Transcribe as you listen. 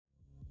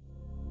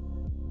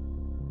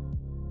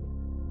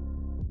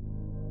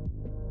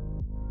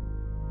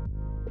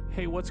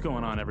Hey, what's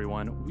going on,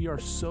 everyone? We are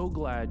so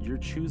glad you're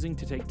choosing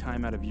to take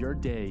time out of your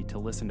day to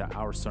listen to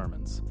our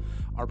sermons.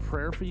 Our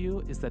prayer for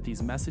you is that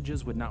these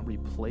messages would not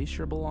replace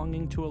your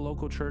belonging to a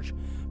local church,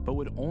 but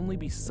would only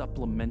be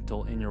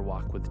supplemental in your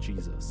walk with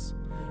Jesus.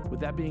 With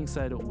that being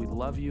said, we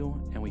love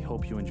you and we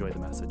hope you enjoy the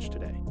message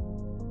today.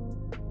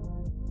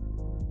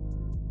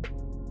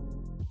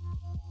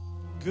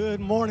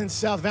 Good morning,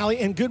 South Valley,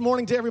 and good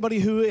morning to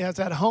everybody who is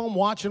at home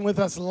watching with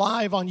us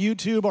live on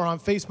YouTube or on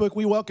Facebook.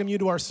 We welcome you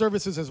to our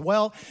services as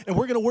well, and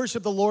we're going to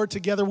worship the Lord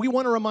together. We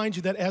want to remind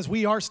you that as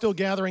we are still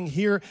gathering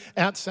here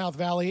at South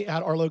Valley,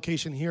 at our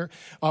location here,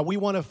 we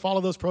want to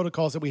follow those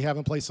protocols that we have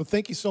in place. So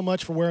thank you so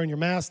much for wearing your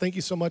mask. Thank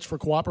you so much for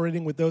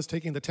cooperating with those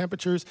taking the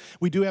temperatures.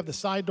 We do have the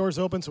side doors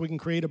open so we can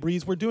create a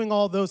breeze. We're doing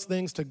all those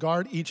things to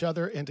guard each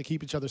other and to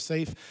keep each other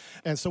safe,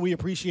 and so we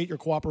appreciate your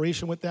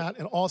cooperation with that.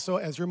 And also,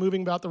 as you're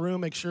moving about the room,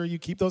 make sure you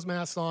keep those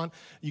masks on,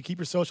 you keep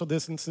your social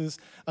distances.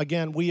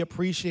 Again, we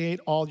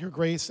appreciate all your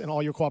grace and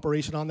all your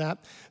cooperation on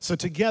that. So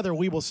together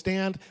we will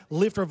stand,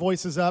 lift our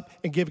voices up,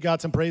 and give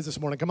God some praise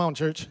this morning. Come on,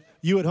 church.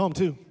 You at home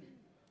too.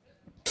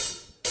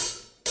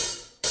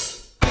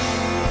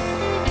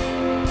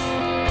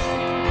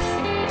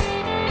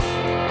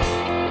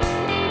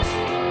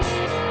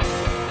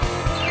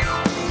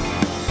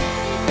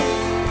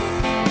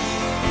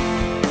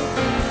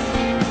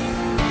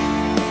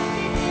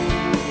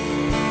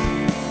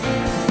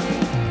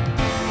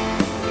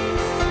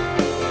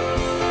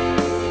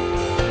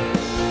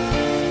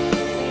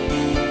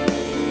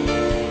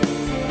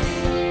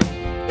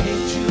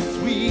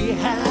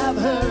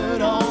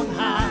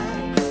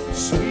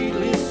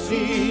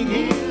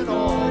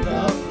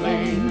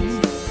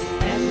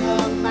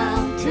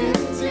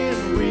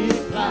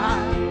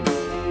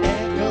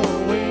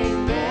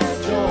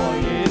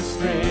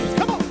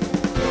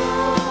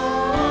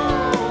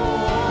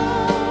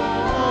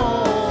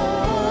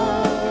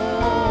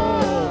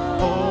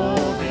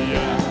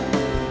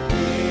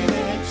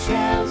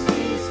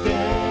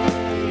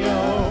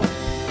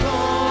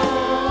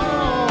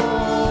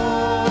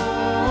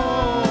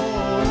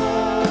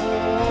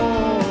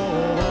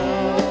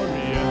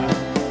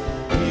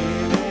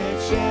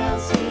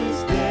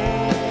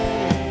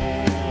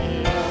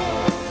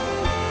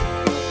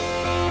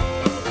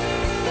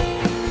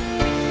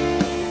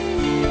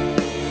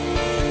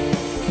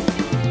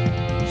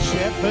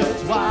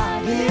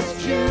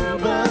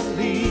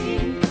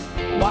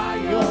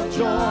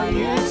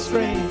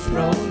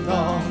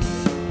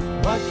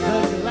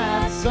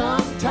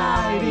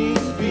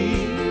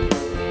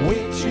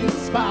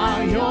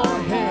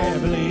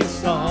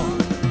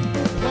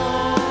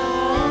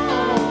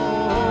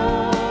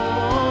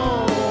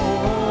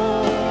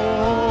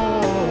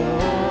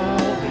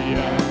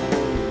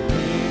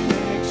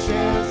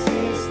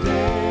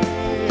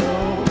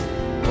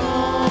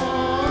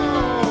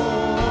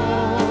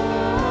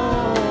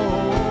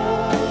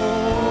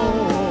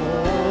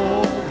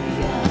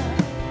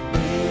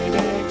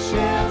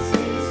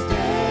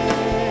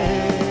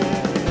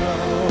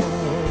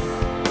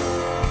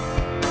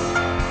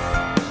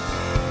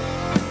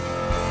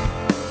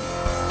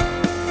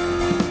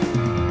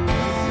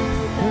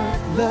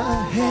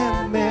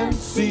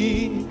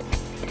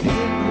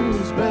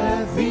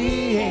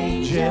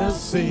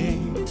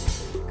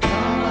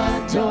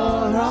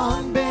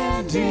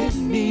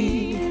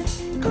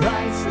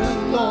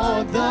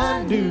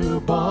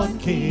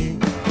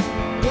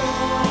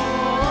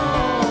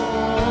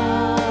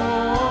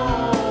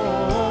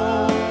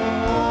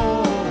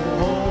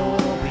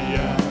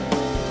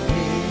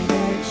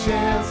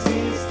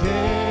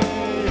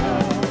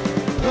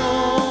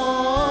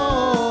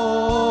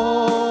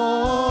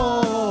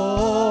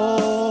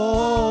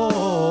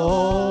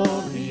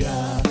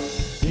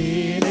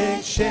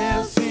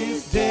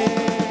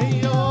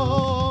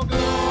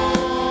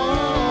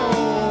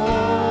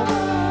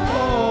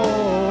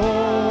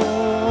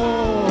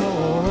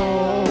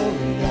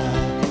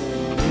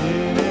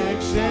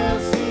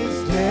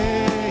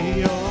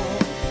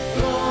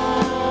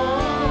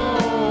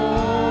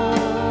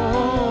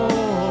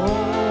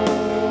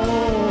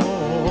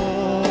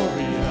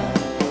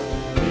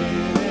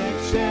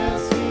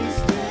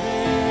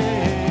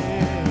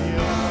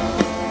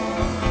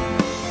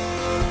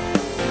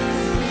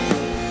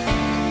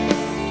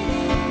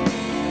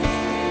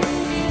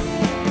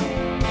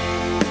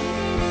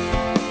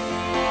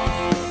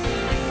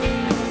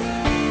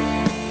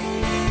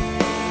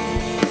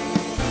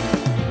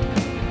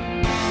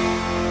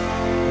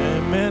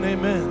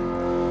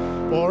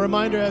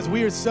 As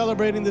we are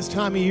celebrating this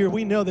time of year,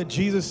 we know that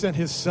Jesus sent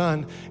his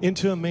son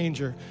into a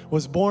manger,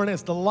 was born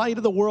as the light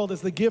of the world,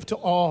 as the gift to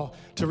all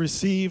to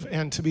receive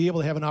and to be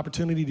able to have an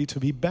opportunity to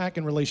be back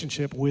in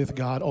relationship with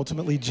God.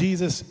 Ultimately,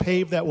 Jesus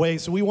paved that way.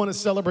 So we want to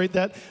celebrate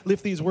that,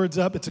 lift these words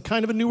up. It's a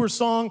kind of a newer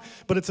song,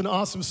 but it's an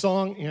awesome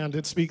song, and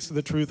it speaks to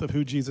the truth of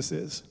who Jesus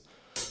is.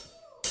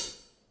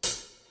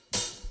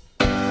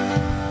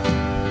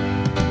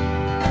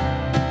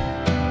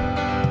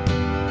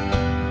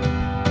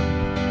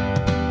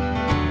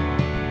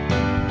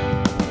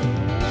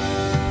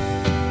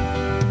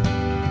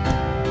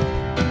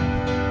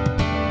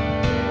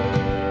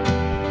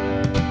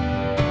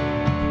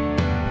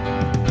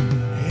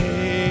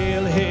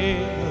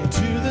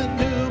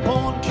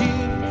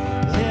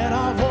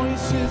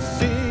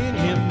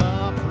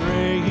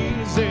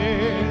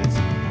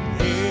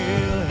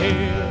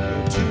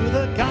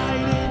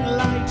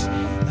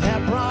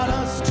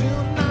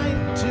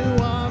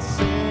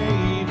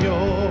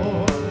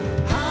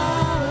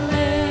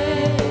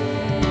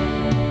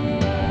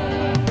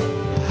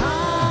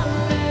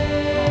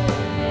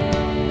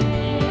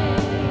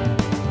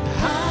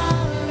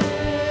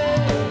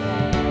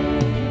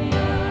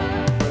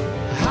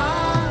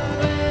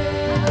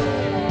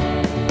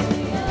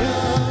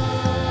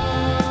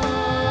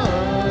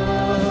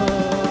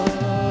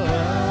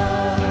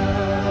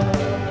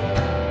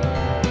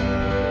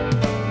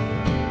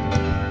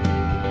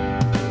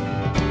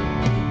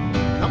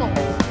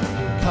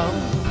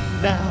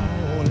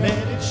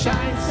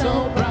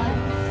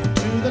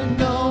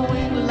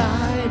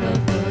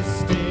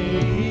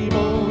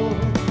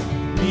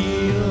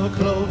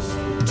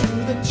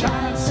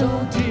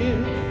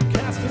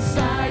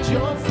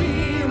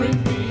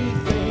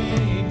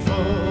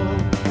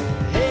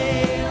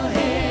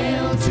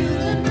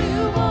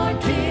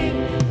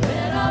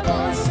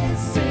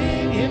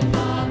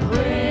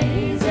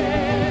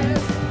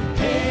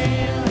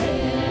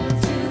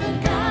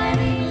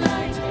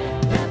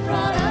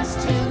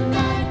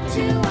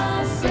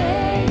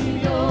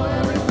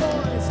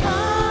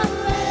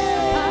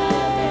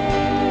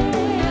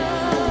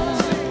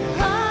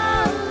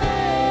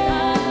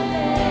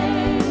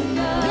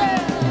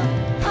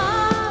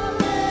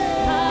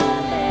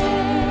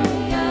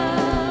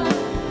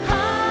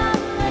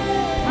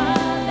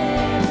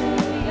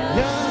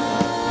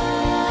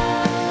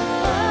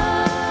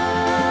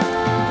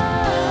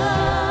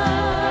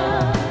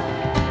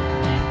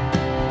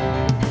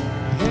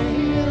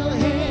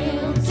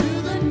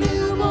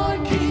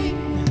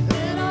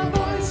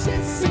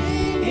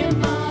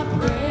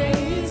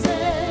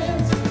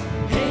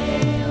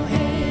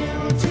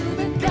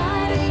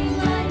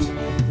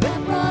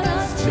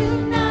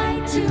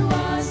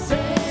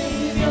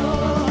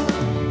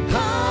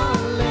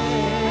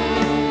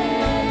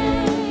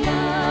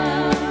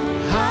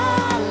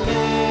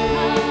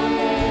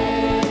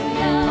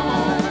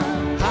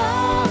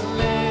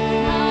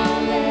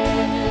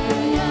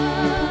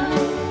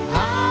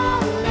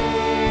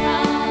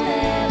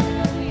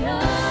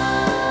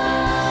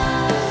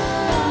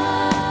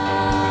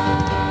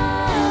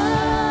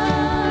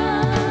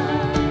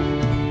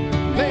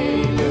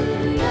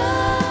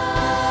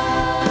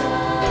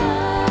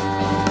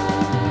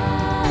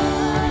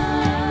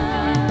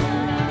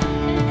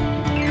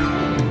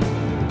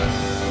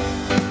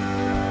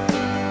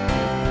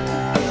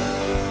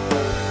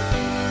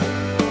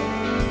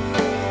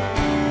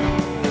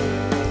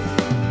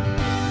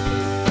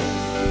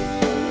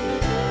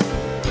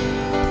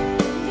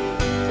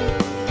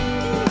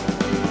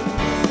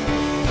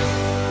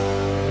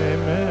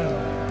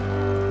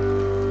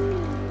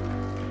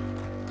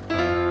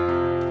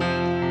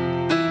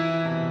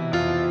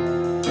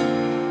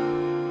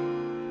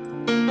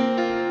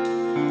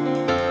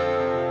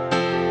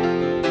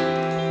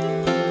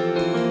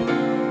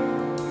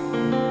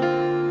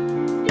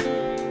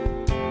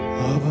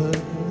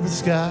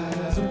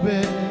 skies of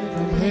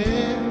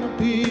Bethlehem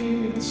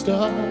appear the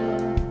star,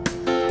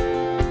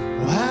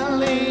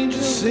 while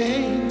angels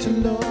sing to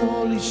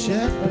lowly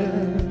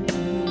shepherds.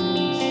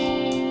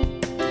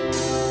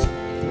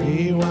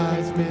 3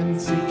 wise men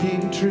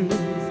seeking truth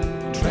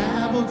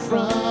traveled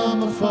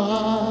from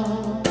afar,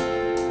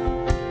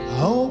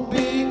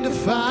 hoping to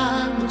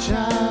find the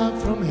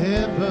child from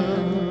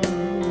heaven.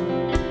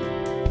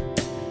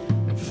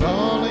 And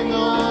falling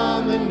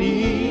on their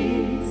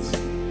knees,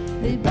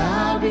 they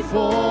bow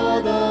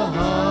before the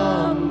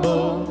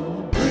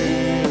humble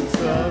Prince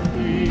of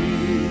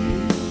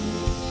Peace.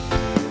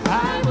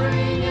 I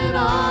bring an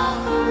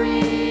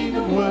offering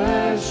of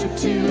worship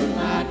to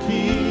my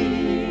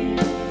King.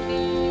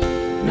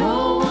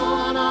 No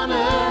one on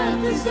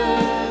earth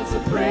deserves the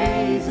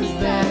praises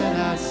that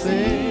I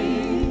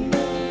sing.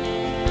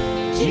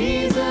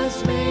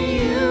 Jesus,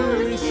 may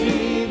you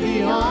receive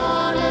the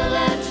honor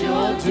that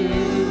you're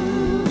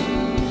due.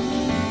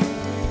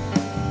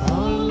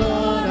 Oh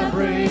Lord, I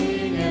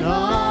bring an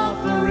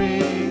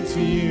offering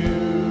to you.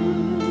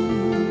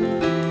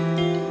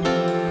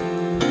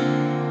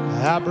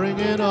 I bring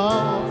an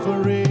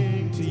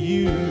offering to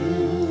you.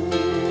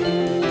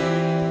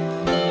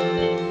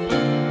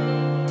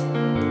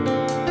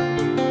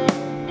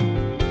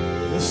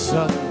 The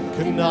sun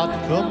cannot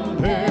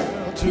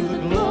compare to the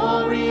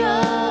glory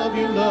of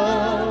your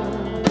love.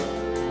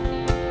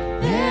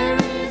 There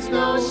is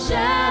no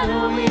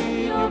shadow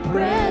in your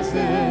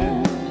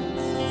presence.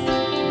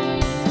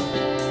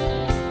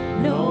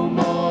 No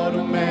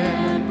mortal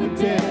man would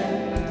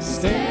dare to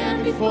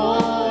stand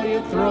before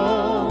your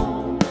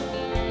throne,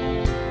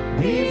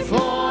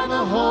 before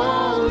the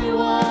Holy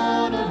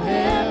One of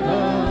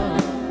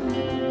heaven.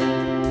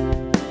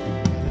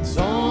 And it's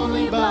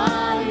only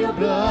by your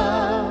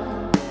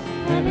blood,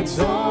 and it's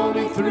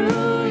only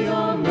through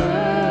your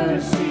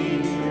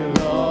mercy,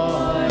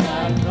 Lord,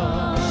 I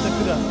come.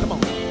 Lift it up, come on.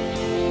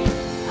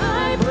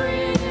 I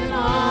bring an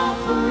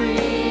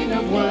offering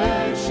of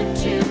worship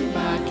to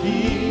my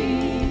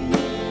King.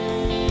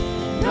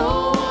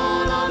 No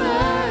one on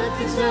earth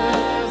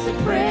deserves the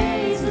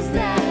praises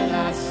that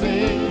I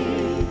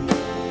sing.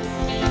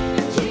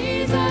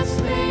 Jesus,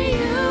 may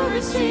you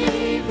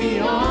receive the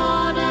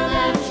honor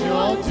that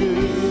you're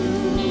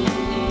due.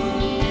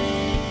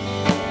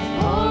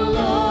 Oh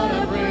Lord,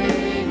 I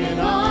bring an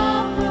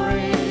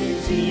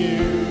offering to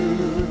you.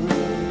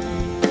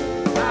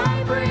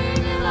 I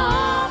bring an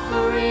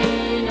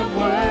offering of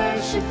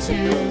worship to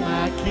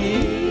my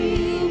King.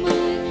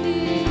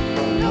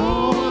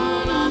 No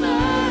one on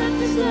earth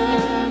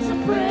deserves the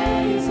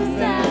praises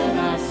that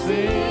I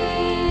sing.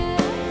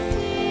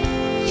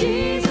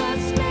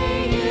 Jesus, may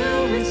you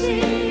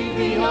receive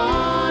the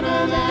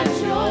honor that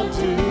you're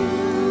due.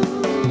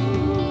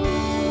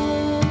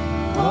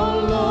 Oh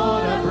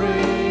Lord, I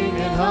bring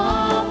an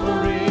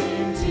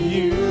offering to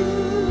you.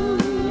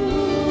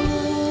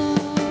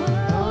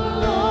 Oh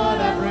Lord,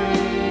 I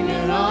bring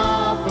an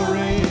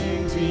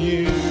offering to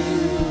you.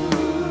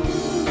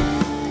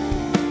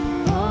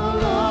 Oh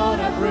Lord,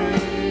 I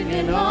bring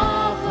an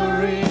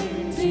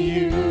offering to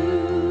you.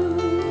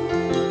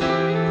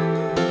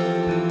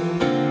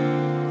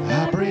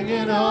 I bring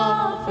an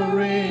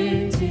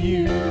offering to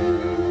you.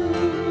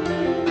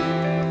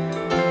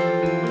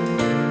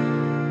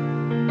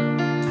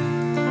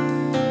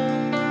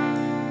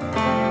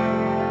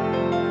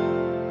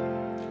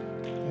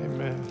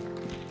 Amen.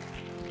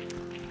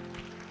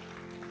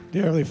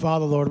 Dear Heavenly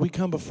Father, Lord, we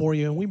come before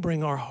you and we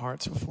bring our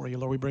hearts before you,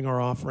 Lord. We bring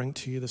our offering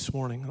to you this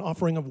morning, an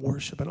offering of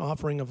worship, an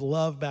offering of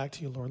love back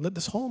to you, Lord. Let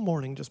this whole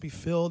morning just be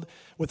filled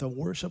with a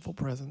worshipful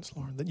presence,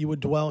 Lord, that you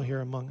would dwell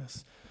here among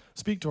us.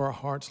 Speak to our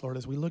hearts, Lord,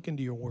 as we look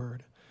into your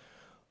word.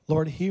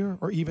 Lord, here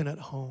or even at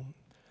home,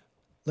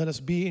 let us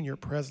be in your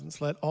presence.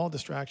 Let all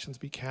distractions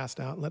be cast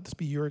out. Let this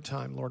be your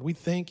time, Lord. We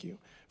thank you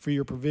for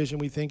your provision.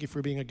 We thank you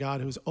for being a God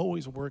who's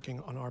always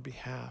working on our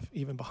behalf,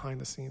 even behind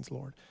the scenes,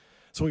 Lord.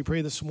 So we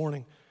pray this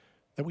morning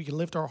that we can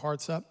lift our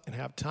hearts up and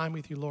have time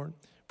with you, Lord.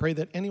 Pray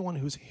that anyone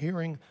who's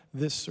hearing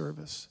this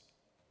service,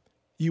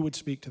 you would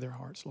speak to their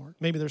hearts, Lord.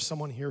 Maybe there's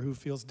someone here who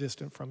feels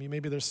distant from you.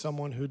 Maybe there's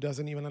someone who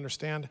doesn't even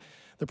understand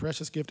the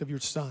precious gift of your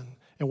Son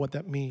and what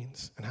that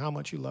means and how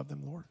much you love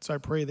them, Lord. So I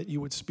pray that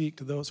you would speak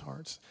to those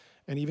hearts.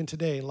 And even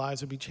today,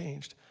 lives would be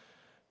changed.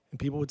 And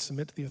people would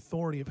submit to the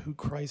authority of who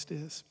Christ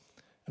is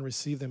and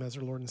receive them as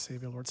their Lord and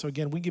Savior, Lord. So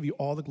again, we give you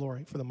all the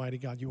glory for the mighty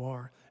God you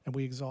are. And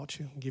we exalt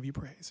you and give you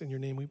praise. In your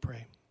name we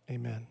pray.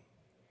 Amen.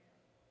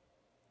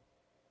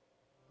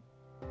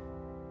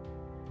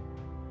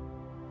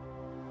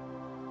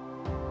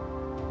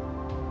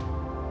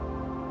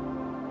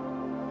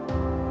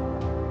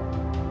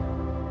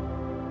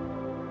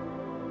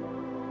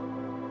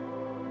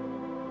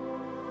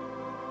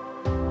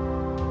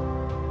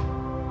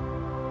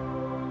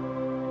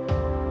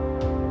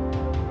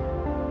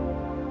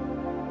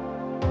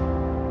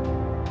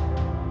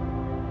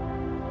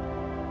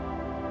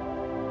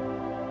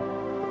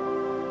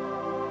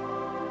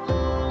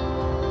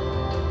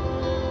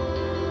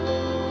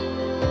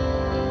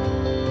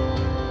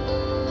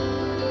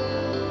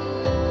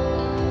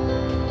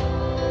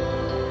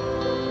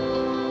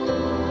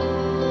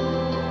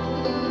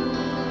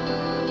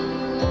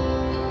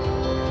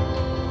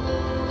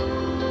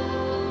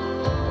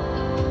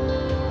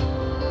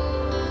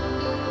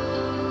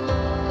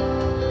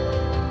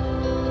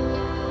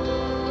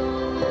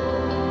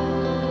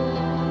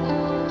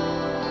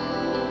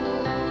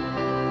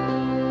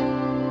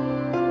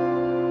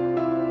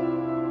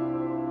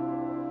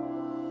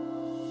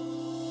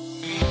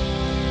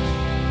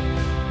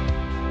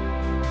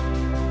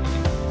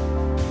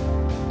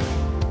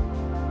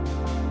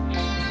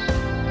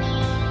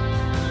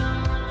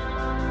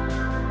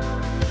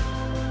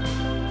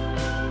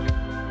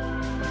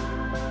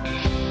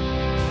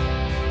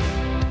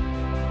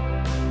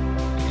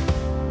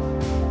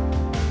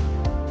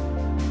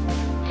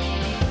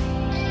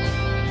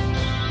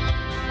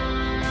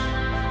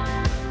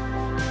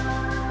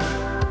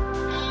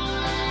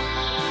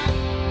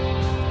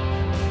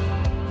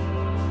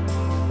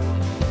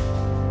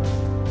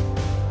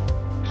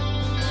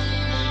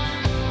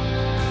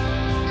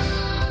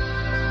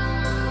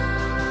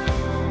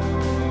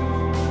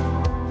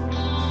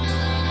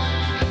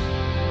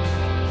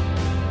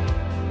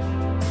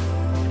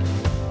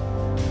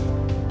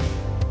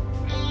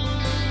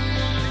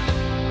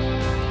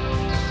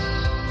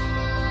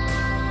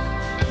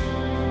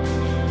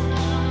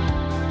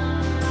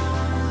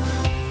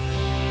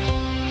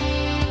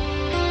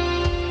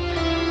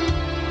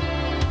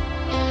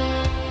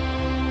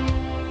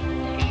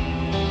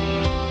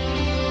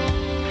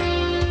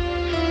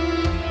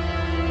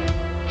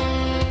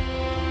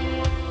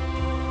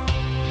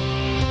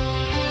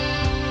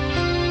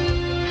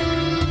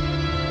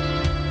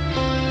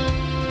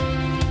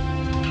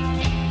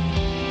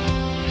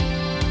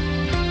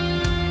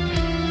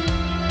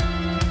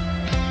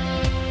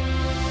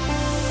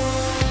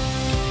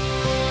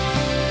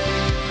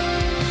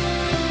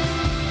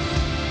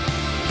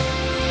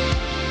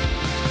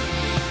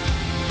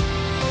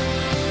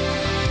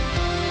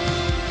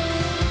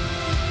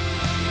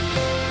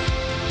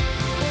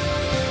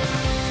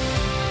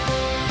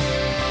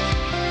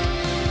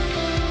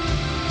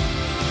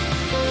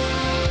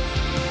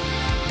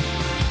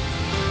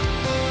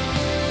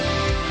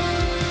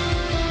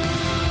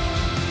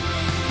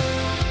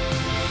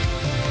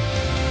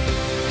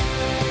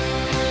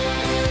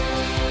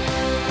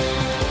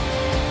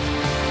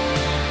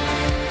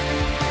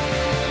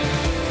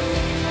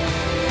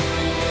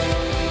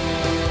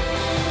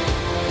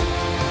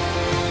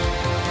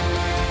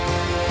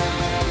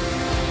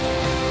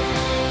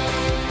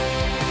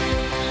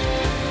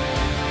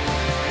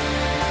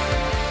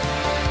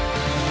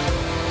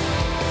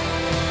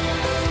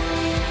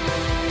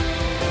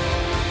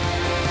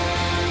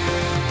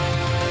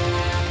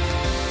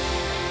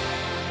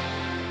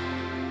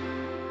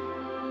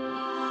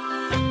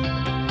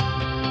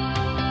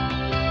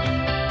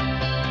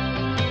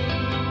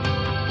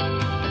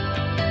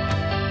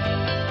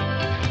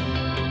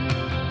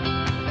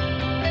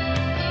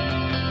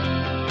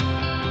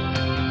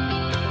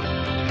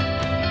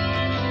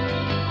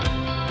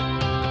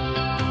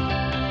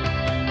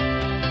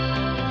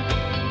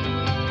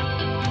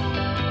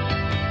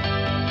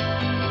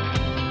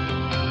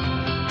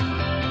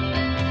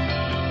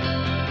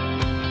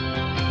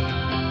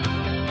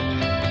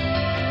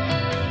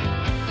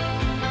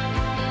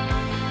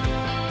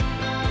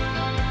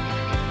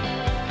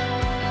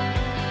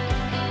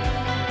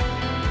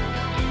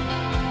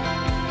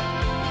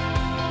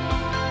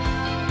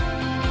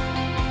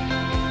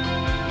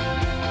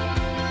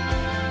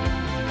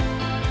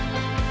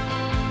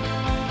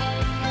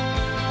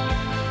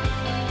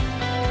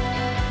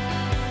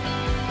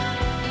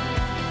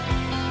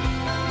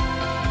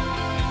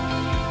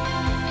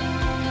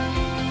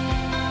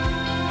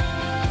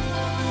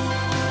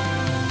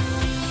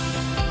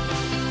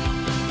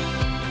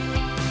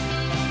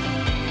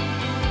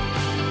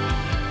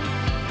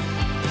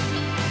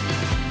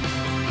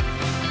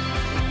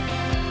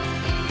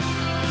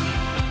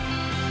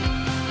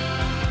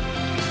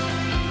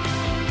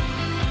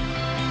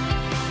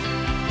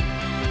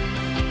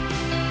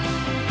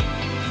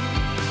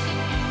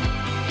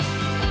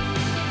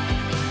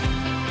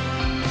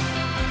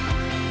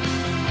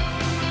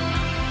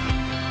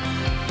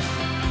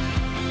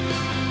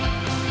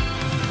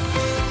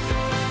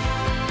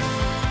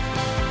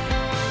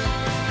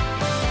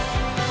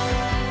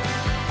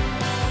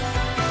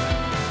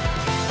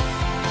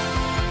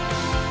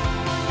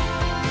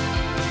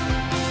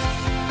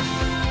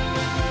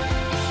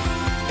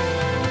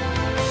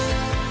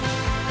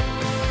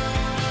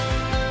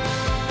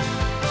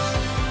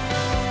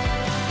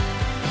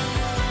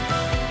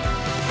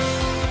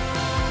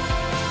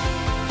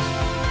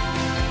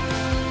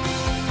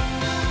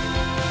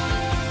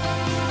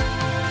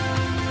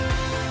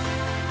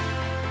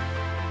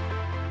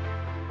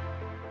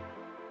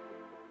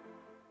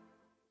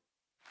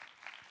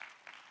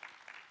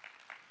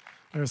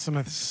 There's some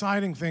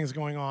exciting things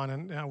going on,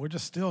 and we're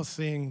just still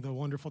seeing the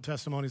wonderful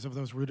testimonies of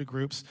those rooted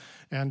groups,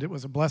 and it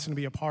was a blessing to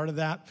be a part of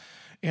that.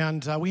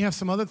 And we have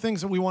some other things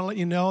that we want to let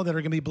you know that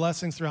are going to be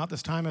blessings throughout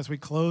this time as we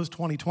close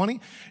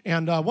 2020,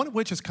 and one of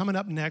which is coming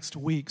up next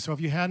week. So if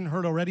you hadn't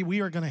heard already,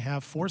 we are going to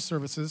have 4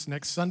 services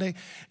next Sunday,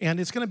 and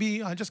it's going to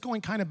be just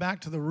going kind of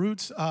back to the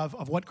roots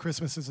of what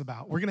Christmas is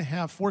about. We're going to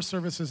have 4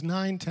 services,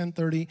 9,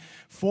 10:30,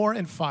 4,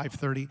 and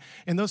 5:30,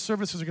 and those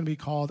services are going to be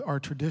called our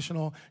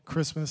traditional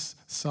Christmas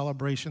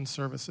celebration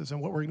services.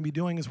 And what we're going to be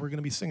doing is we're going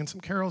to be singing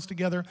some carols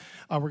together.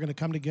 We're going to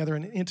come together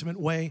in an intimate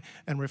way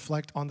and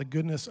reflect on the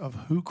goodness of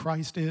who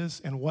Christ is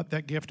and what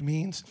that gift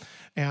means.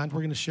 And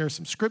we're going to share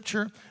some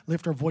scripture,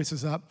 lift our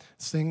voices up,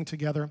 sing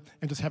together,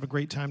 and just have a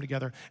great time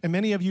together. And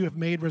many of you have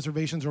made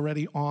reservations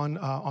already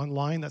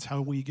online. That's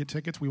how we get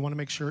tickets. We want to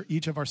make sure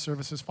each of our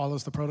services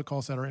follows the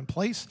protocols that are in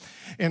place.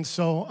 And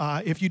so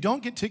if you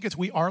don't get tickets,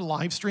 we are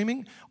live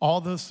streaming all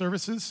those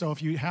services. So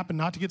if you happen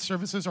not to get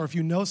services, or if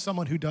you know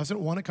someone who doesn't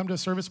want to come to a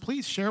service,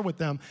 please share with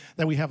them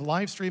that we have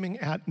live streaming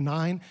at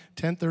 9,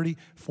 10:30,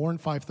 4,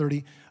 and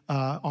 5:30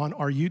 on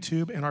our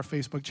YouTube and our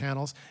Facebook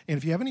channels. And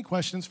if you have any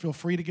questions, feel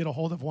free to get a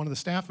hold of one of the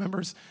staff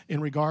members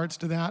in regards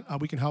to that.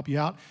 We can help you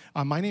out.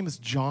 My name is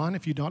John,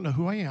 if you don't know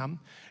who I am,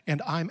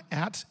 and I'm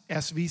at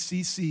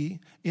SVCC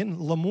in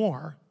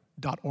Lemoore.org.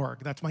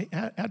 That's my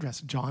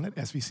address, john at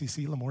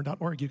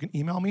svcclemoore.org. You can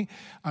email me.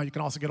 You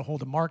can also get a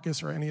hold of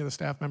Marcus or any of the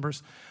staff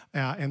members,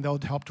 and they'll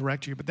help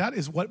direct you. But that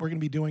is what we're going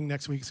to be doing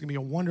next week. It's going to be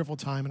a wonderful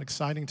time, an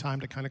exciting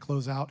time to kind of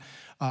close out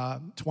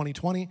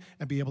 2020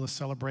 and be able to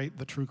celebrate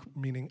the true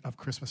meaning of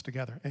Christmas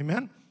together.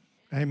 Amen?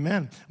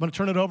 Amen. I'm going to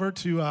turn it over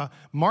to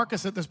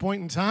Marcus at this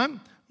point in time.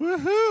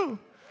 Woohoo!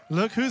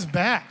 Look who's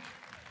back.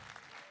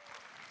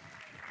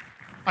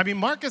 I mean,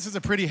 Marcus is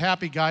a pretty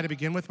happy guy to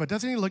begin with, but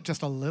doesn't he look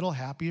just a little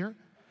happier?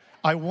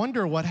 I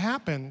wonder what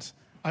happened.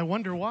 I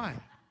wonder why.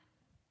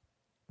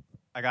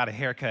 I got a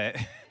haircut.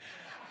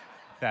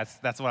 That's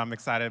what I'm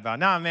excited about.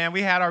 Nah, man,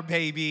 we had our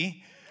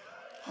baby.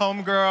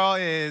 Homegirl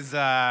is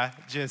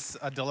just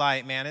a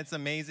delight, man. It's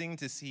amazing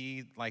to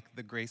see, like,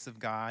 the grace of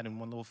God in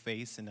one little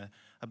face in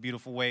a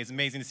beautiful way. It's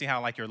amazing to see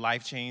how, like, your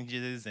life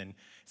changes, and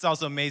it's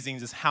also amazing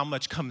just how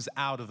much comes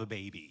out of a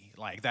baby.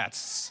 Like,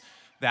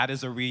 that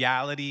is a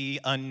reality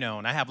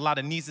unknown. I have a lot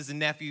of nieces and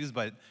nephews,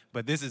 but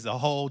this is a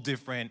whole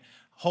different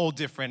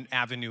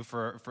avenue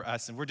for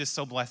us, and we're just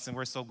so blessed and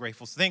we're so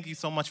grateful. So thank you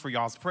so much for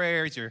y'all's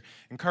prayers, your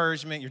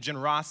encouragement, your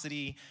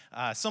generosity.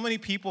 So many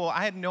people,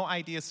 I had no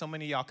idea so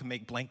many of y'all can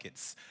make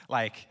blankets.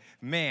 Like,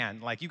 man,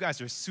 like, you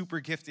guys are super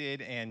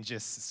gifted, and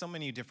just so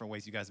many different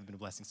ways you guys have been a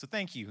blessing. So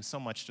thank you so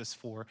much just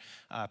for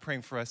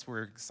praying for us.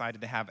 We're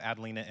excited to have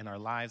Adelina in our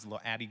lives.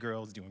 Little Addie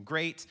girl is doing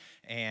great,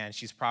 and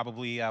she's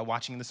probably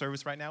watching the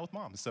service right now with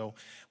mom. So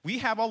we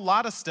have a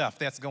lot of stuff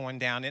that's going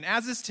down, and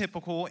as is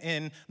typical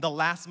in the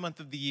last month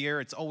of the year,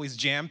 it's always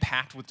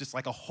jam-packed with just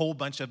like a whole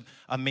bunch of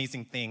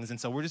amazing things. And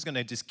so we're just going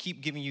to just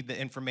keep giving you the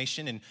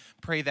information and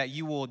pray that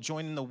you will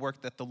join in the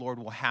work that the Lord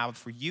will have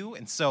for you.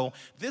 And so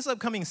this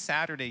upcoming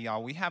Saturday,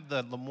 y'all, we have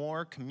the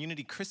Lemoore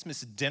Community Christmas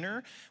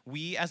Dinner.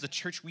 We, as a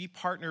church, we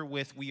partner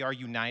with We Are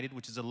United,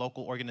 which is a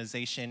local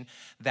organization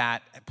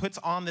that puts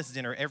on this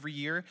dinner every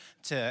year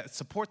to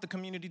support the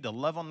community, to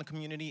love on the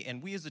community.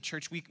 And we, as a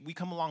church, we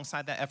come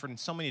alongside that effort in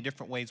so many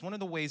different ways. One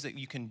of the ways that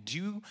you can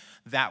do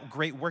that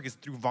great work is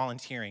through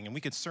volunteering. And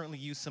we could certainly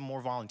use some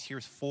more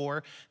volunteers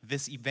for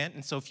this event.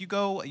 And so if you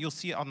go, you'll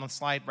see it on the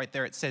slide right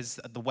there. It says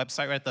the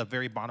website right at the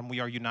very bottom,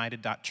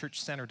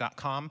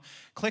 weareunited.churchcenter.com.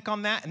 Click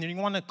on that, and then you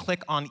want to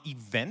click on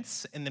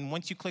events. And then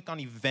once you click on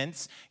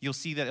events, you'll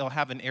see that it'll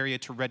have an area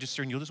to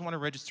register, and you'll just want to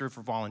register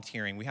for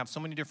volunteering. We have so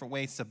many different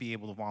ways to be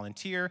able to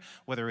volunteer,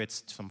 whether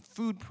it's some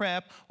food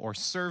prep or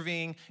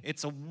serving.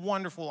 It's a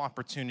wonderful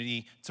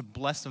opportunity to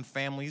bless some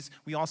families.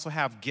 We also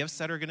have gifts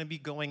that are going to be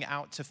going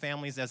out to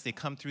families as they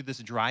come through this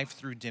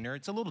drive-through dinner.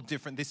 It's a little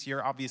different this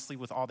year, obviously,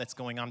 with all that's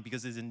going on,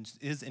 because it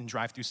is in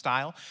drive-through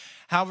style.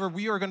 However,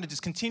 we are going to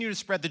just continue to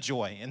spread the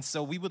joy, and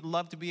so we would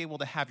love to be able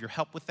to have your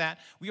help with that.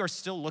 We are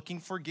still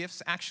looking for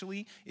gifts,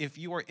 actually. If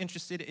you are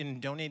interested in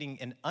donating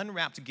an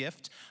unwrapped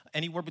gift,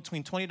 anywhere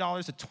between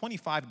 $20 to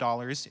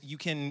 $25, you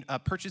can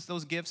purchase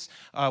those gifts.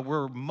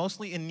 We're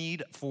mostly in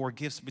need for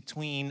gifts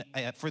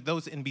for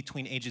those in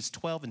between ages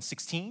 12 and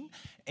 16,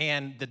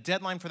 and the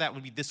deadline for that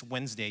would be this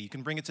Wednesday. You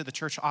can bring it to the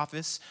church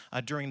office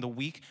during the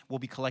week. We'll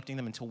be collecting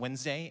them until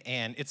Wednesday,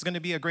 and it's going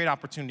to be a great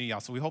opportunity, y'all.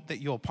 So we hope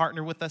that you'll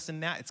partner with us in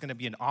that. It's going to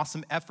be an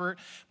awesome effort.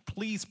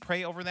 Please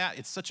pray over that.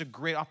 It's such a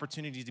great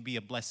opportunity to be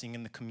a blessing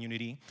in the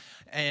community.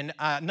 And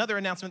another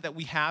announcement that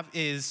we have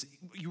is,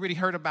 you already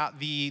heard about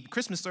the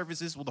Christmas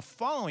services. Well, the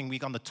following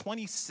week on the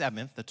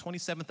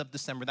 27th of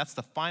December, that's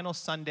the final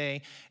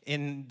Sunday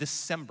in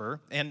December,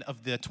 end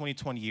of the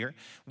 2020 year,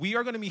 we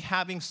are going to be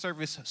having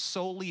service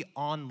solely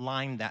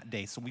online that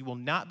day. So we will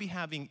not be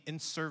having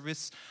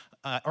in-person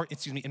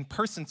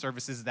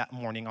services that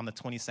morning on the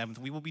 27th.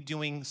 We will be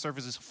doing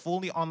services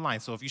fully online.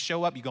 So if you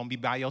show up, you're going to be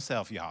by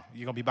yourself, y'all.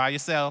 You're going to be by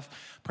yourself,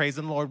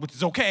 praising the Lord, which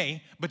is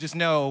okay, but just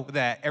know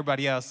that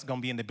everybody else is going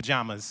to be in their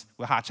pajamas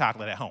with hot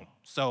chocolate at home.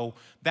 So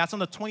that's on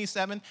the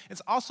 27th.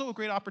 It's also a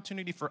great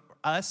opportunity for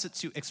us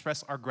to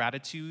express our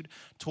gratitude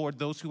toward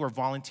those who are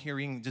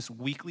volunteering just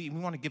weekly. We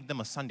want to give them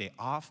a Sunday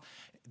off.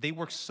 They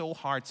work so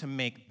hard to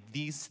make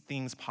these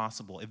things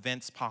possible,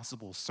 events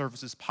possible,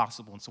 services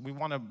possible. And so we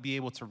want to be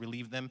able to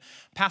relieve them.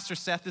 Pastor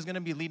Seth is going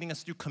to be leading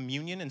us through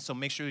communion. And so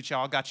make sure that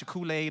y'all got your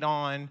Kool-Aid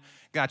on,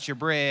 got your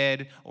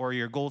bread or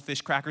your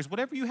goldfish crackers,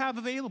 whatever you have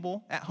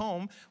available at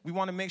home. We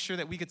want to make sure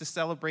that we get to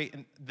celebrate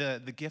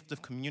the gift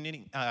of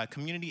community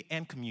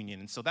and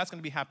communion. And so that's going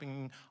to be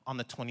happening on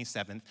the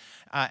 27th.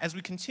 As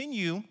we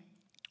continue,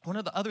 one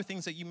of the other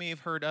things that you may have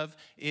heard of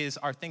is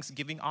our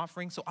Thanksgiving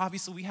offering. So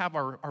obviously we have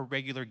our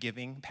regular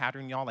giving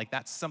pattern, y'all. Like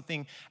that's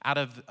something out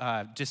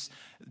of just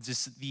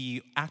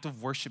the act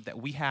of worship that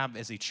we have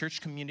as a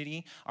church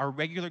community. Our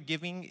regular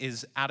giving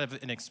is out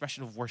of an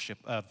expression of worship,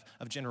 of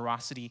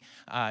generosity.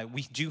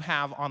 We do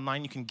have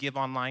online, you can give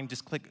online.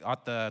 Just click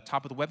at the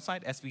top of the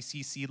website,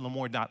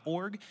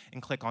 svcclemoore.org,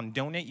 and click on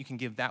donate. You can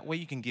give that way.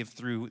 You can give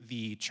through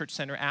the Church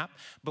Center app.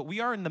 But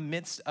we are in the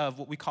midst of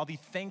what we call the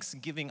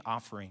Thanksgiving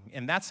offering.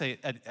 And that's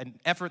an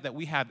effort that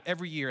we have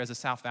every year as a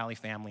South Valley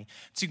family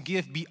to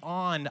give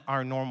beyond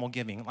our normal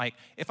giving. Like,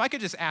 if I could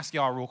just ask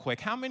y'all real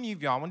quick, how many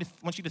of y'all, I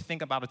want you to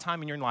think about a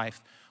time in your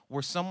life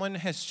where someone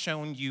has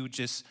shown you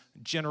just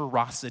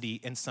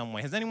generosity in some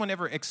way? Has anyone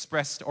ever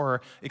expressed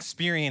or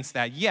experienced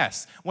that?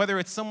 Yes. Whether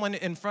it's someone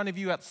in front of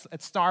you at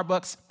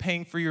Starbucks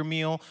paying for your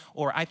meal,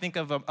 or I think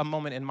of a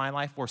moment in my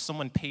life where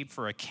someone paid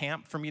for a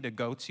camp for me to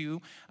go to,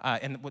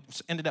 and what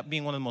ended up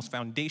being one of the most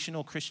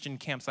foundational Christian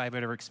camps I've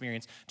ever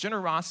experienced.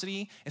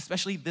 Generosity,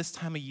 especially this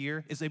time of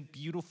year, is a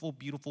beautiful,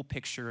 beautiful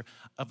picture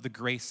of the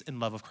grace and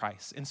love of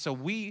Christ. And so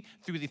we,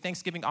 through the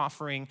Thanksgiving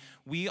offering,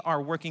 we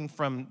are working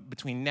from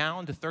between now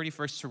and the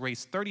 31st to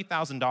raise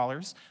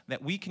 $30,000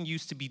 that we can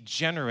use to be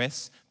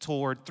generous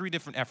toward three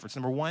different efforts.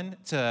 Number one,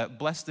 to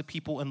bless the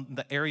people in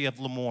the area of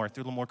Lemoore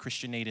through Lemoore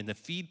Christian Aid and to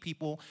feed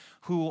people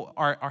who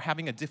are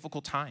having a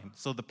difficult time,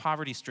 so the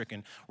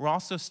poverty-stricken. We're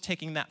also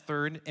taking that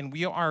third, and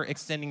we are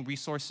extending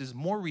resources,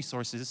 more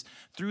resources,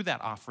 through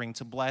that offering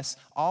to bless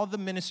all the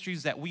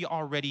ministries that we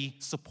already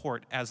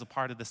support as a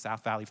part of the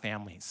South Valley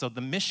family. So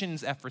the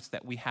missions efforts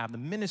that we have, the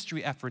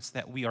ministry efforts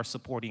that we are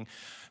supporting,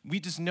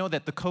 we just know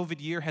that the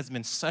COVID year has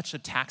been such a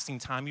taxing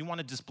time. We want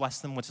to just bless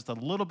them with just a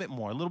little bit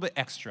more, a little bit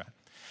extra.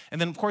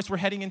 And then, of course, we're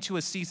heading into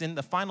a season,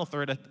 the final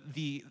third of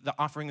the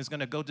offering is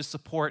going to go to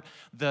support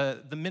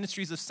the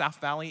ministries of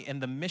South Valley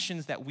and the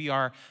missions that we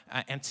are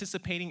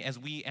anticipating as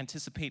we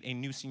anticipate a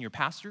new senior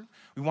pastor.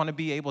 We want to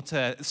be able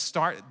to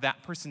start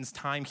that person's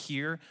time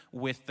here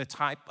with the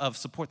type of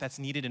support that's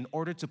needed in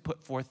order to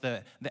put forth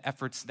the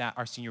efforts that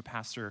our senior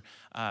pastor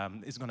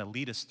is going to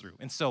lead us through.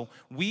 And so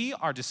we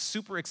are just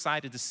super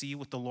excited to see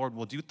what the Lord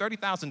will do.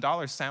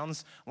 $30,000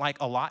 sounds like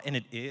a lot, and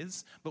it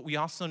is, but we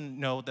also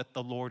know that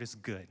the Lord is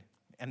good,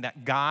 and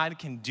that God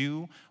can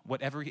do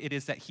whatever it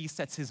is that he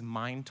sets his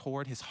mind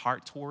toward, his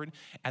heart toward,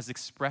 as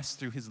expressed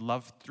through his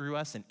love through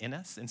us and in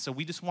us. And so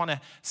we just want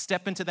to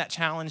step into that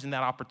challenge and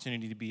that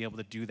opportunity to be able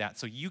to do that.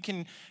 So you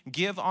can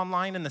give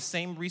online in the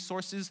same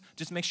resources.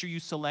 Just make sure you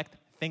select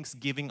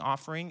Thanksgiving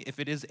offering. If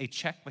it is a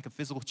check, like a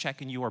physical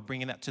check, and you are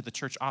bringing that to the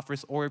church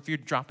office, or if you're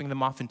dropping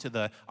them off into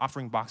the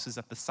offering boxes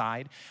at the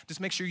side, just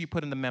make sure you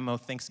put in the memo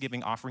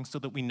Thanksgiving offering so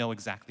that we know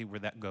exactly where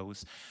that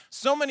goes.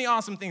 So many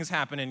awesome things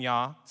happening,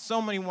 y'all. So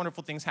many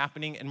wonderful things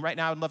happening. And right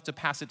now I'd love to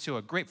pass it to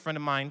a great friend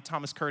of mine,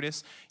 Thomas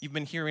Curtis. You've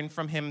been hearing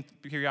from him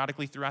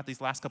periodically throughout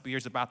these last couple of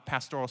years about the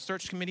Pastoral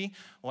Search Committee.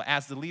 Well,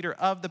 as the leader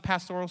of the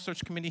Pastoral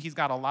Search Committee, he's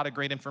got a lot of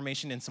great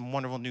information and some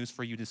wonderful news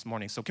for you this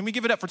morning. So can we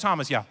give it up for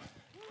Thomas, y'all?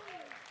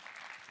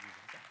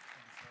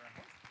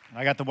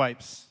 I got the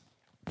wipes.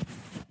 All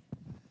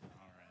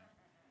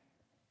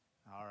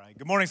right.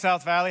 Good morning,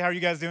 South Valley. How are you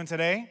guys doing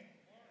today?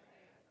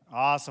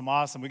 Awesome.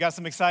 We got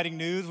some exciting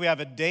news. We have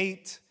a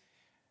date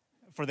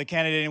for the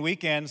candidating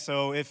weekend.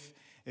 So if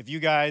you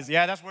guys,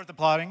 that's worth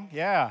applauding.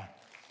 Yeah.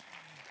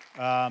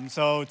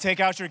 So take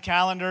out your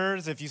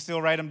calendars if you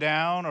still write them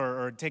down,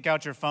 or take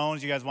out your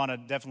phones. You guys want to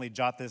definitely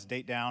jot this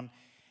date down.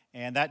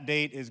 And that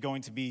date is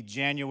going to be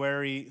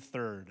January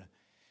 3rd.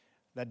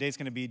 That date's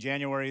going to be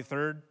January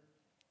 3rd.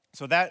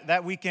 So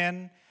that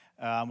weekend,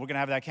 we're going to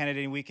have that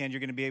candidating weekend.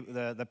 You're going to be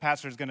the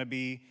pastor is going to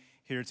be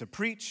here to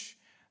preach.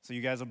 So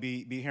you guys will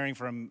be hearing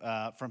from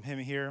him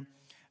here.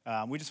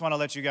 We just want to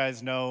let you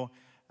guys know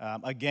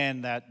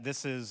again that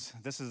this is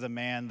a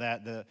man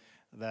that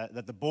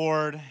the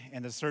board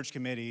and the search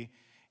committee,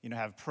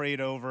 have prayed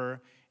over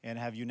and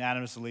have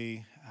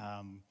unanimously,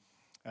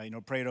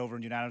 prayed over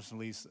and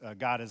unanimously.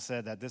 God has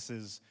said that this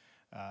is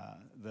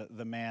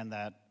the man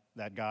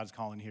that God's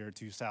calling here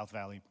to South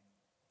Valley.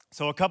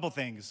 So a couple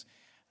things.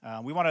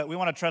 We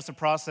want to trust the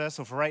process.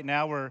 So for right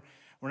now, we're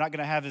not going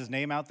to have his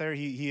name out there.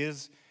 He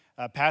is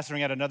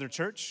pastoring at another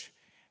church,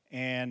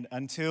 and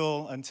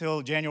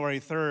until January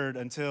 3rd,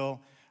 until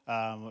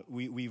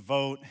we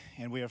vote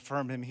and we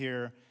affirm him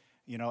here,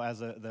 as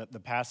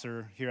the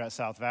pastor here at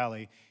South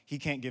Valley, he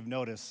can't give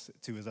notice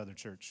to his other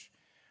church.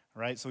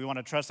 All right. So we want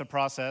to trust the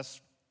process.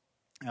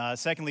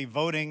 Secondly,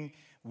 voting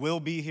will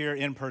be here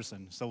in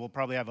person. So we'll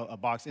probably have a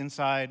box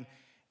inside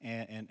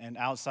and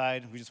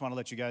outside. We just want to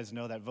let you guys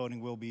know that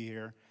voting will be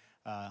here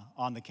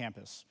on the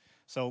campus.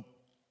 So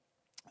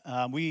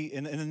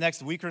in the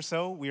next week or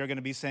so, we are going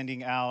to be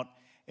sending out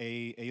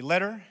a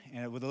letter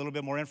with a little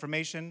bit more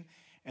information,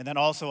 and then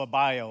also a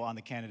bio on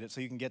the candidate,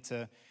 so you can get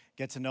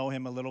to know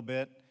him a little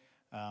bit.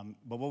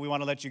 But what we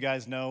want to let you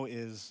guys know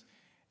is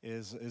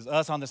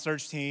us on the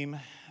search team.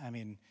 I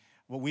mean,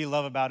 what we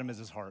love about him is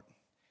his heart.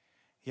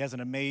 He has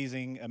an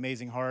amazing,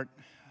 amazing heart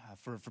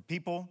for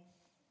people.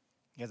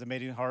 He has an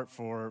amazing heart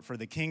for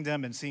the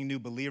kingdom and seeing new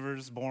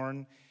believers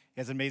born.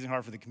 He has an amazing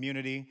heart for the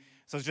community.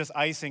 So it's just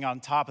icing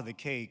on top of the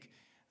cake,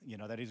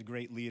 that he's a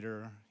great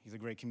leader, he's a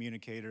great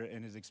communicator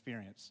in his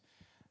experience.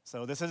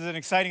 So this is an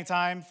exciting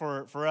time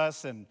for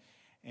us and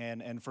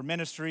for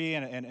ministry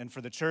and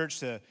for the church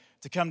to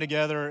come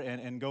together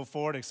and go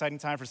forward. Exciting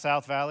time for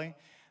South Valley.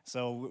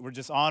 So we're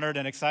just honored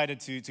and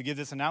excited to give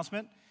this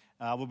announcement.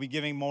 We'll be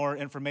giving more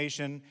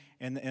information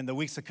in the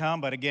weeks to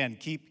come. But again,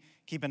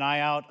 keep an eye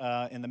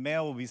out in the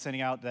mail. We'll be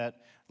sending out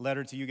that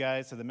letter to you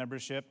guys, to the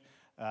membership,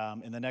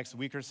 in the next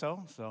week or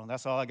so. So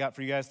that's all I got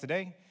for you guys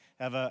today.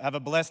 Have a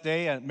blessed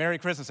day. And Merry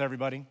Christmas,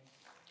 everybody.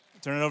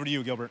 Turn it over to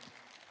you, Gilbert.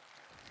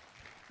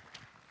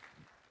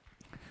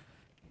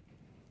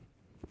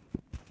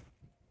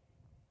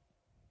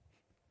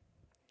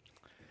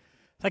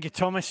 Thank you,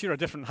 Thomas. You're a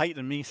different height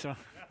than me, so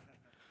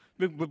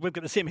we've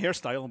got the same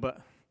hairstyle,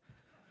 but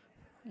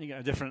you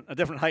got a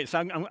different height. So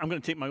I'm going to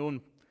take my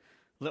own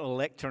little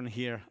lectern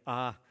here.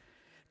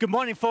 Good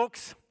morning,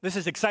 folks. This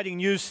is exciting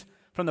news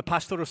from the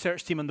pastoral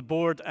search team and the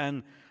board,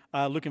 and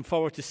looking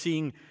forward to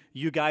seeing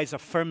you guys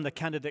affirm the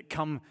candidate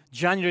come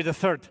January the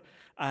 3rd,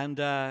 and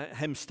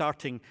him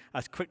starting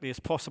as quickly as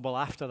possible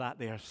after that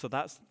there. So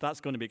that's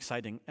going to be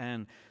exciting,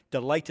 and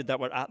delighted that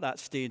we're at that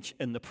stage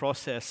in the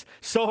process.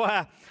 So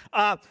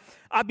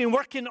I've been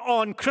working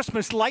on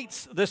Christmas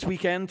lights this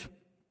weekend.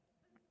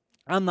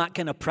 I'm that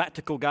kind of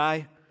practical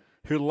guy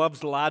who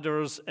loves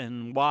ladders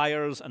and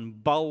wires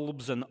and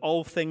bulbs and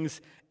all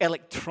things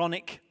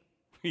electronic.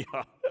 Yeah.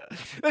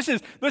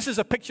 This is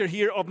a picture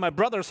here of my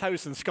brother's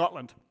house in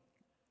Scotland.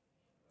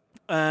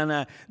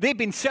 And they've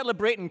been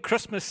celebrating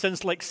Christmas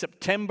since like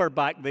September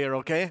back there,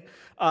 okay?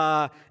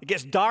 It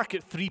gets dark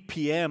at 3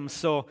 p.m.,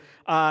 so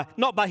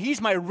not bad.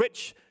 He's my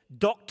rich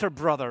doctor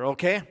brother,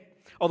 okay?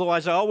 Although,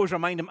 as I always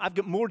remind him, I've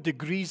got more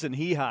degrees than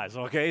he has,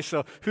 okay?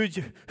 So who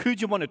do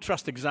you want to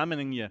trust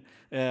examining you?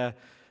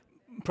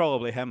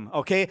 Probably him,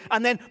 okay?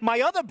 And then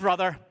my other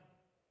brother,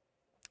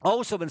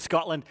 also in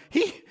Scotland,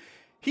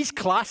 he's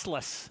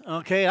classless,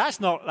 okay?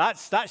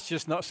 That's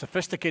just not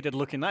sophisticated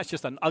looking. That's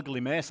just an ugly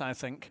mess, I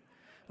think.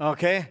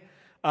 Okay?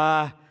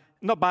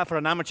 Not bad for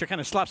an amateur,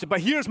 kind of slaps it.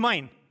 But here's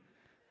mine.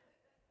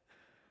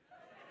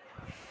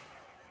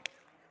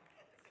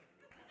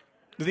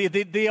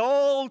 The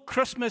old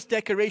Christmas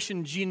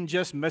decoration gene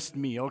just missed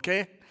me,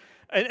 okay?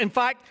 In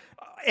fact,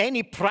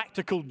 any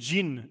practical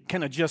gene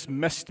kind of just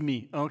missed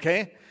me,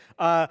 okay?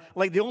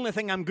 Like the only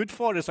thing I'm good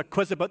for is a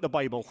quiz about the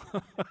Bible.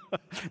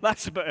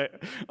 That's about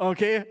it,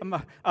 okay?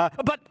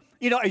 But,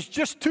 it's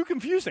just too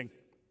confusing.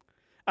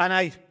 And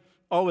I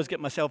always get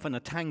myself in a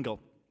tangle.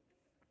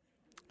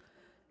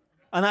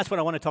 And that's what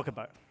I want to talk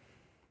about.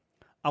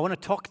 I want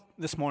to talk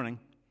this morning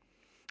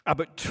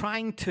about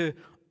trying to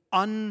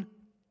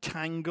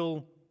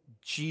untangle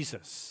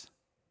Jesus.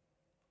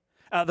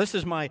 This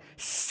is my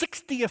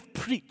 60th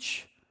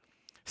preach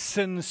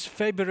since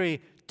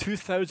February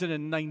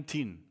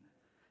 2019.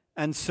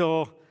 And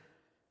so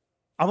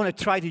I want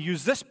to try to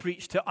use this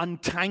preach to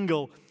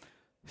untangle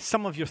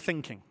some of your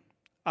thinking.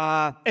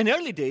 In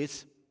early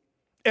days,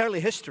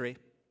 early history,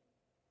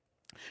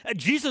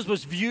 Jesus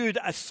was viewed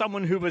as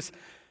someone who was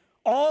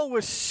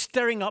always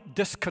stirring up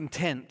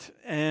discontent,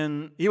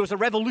 and he was a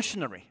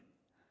revolutionary.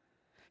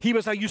 He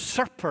was a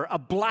usurper, a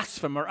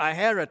blasphemer, a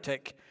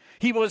heretic.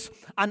 He was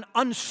an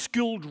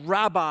unschooled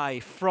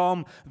rabbi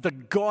from the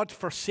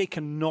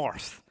God-forsaken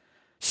north,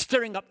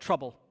 stirring up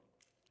trouble.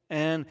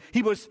 And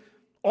he was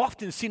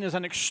often seen as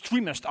an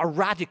extremist, a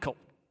radical.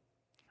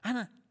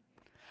 And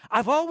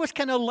I've always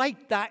kind of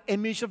liked that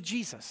image of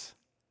Jesus,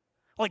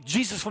 like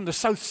Jesus from the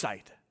south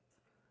side,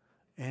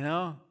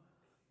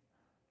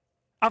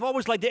 I've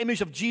always liked the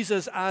image of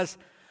Jesus as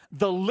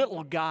the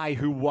little guy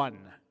who won.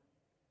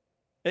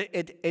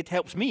 It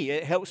helps me.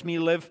 It helps me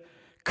live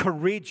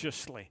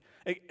courageously.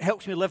 It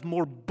helps me live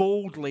more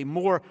boldly,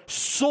 more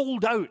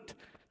sold out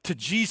to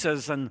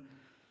Jesus. And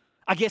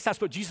I guess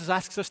that's what Jesus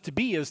asks us to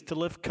be, is to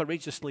live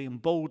courageously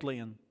and boldly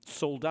and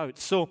sold out.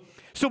 So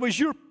is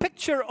your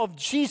picture of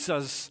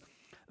Jesus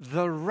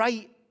the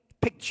right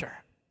picture?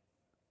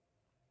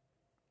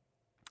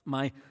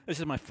 This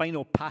is my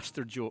final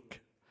pastor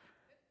joke.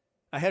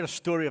 I heard a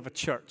story of a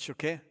church,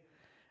 okay?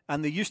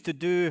 And they used to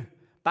do,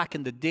 back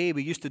in the day,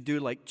 we used to do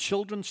like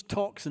children's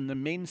talks in the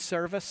main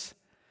service.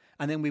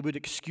 And then we would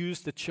excuse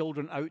the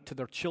children out to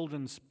their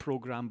children's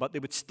program, but they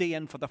would stay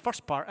in for the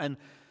first part. And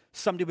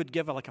somebody would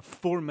give like a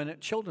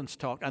 4-minute children's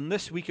talk. And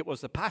this week it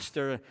was the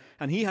pastor,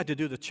 and he had to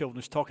do the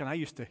children's talk, and I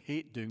used to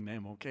hate doing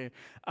them, okay?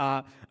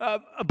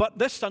 But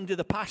this Sunday,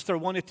 the pastor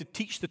wanted to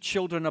teach the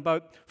children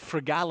about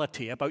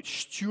frugality, about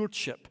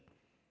stewardship.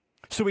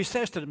 So he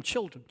says to them,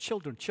 children,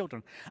 children,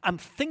 children, I'm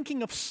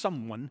thinking of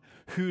someone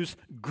who's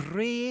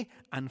gray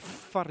and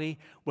furry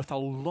with a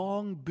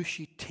long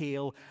bushy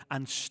tail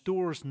and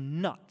stores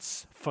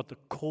nuts for the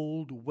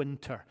cold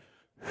winter.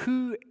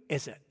 Who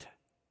is it?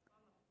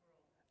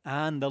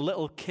 And the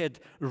little kid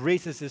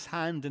raises his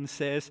hand and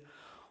says,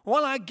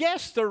 well, I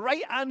guess the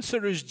right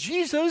answer is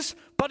Jesus,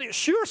 but it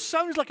sure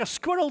sounds like a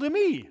squirrel to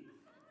me.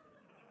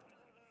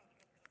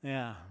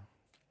 Yeah,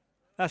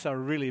 that's a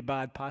really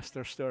bad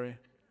pastor story.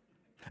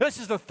 This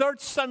is the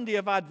third Sunday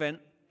of Advent.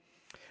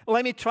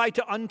 Let me try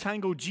to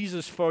untangle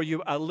Jesus for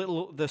you a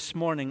little this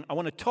morning. I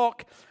want to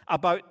talk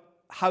about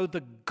how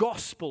the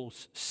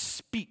Gospels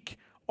speak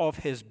of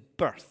his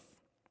birth.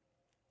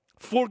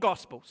 4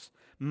 Gospels: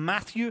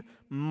 Matthew,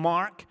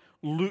 Mark,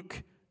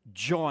 Luke,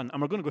 John.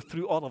 And we're going to go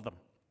through all of them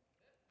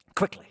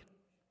quickly.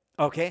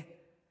 Okay?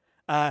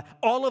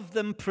 All of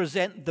them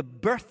present the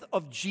birth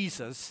of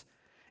Jesus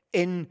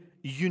in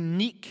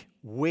unique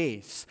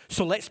ways.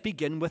 So let's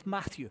begin with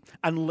Matthew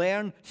and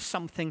learn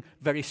something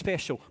very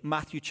special.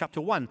 Matthew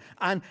chapter 1.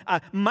 And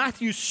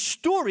Matthew's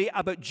story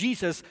about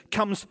Jesus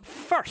comes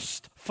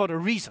first for a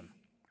reason.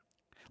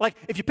 Like,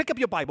 if you pick up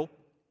your Bible,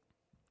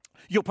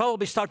 you'll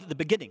probably start at the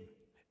beginning,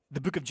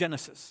 the book of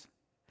Genesis.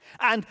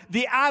 And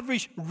the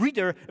average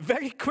reader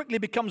very quickly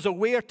becomes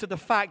aware to the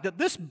fact that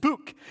this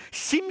book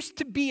seems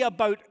to be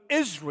about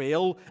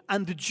Israel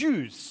and the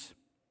Jews.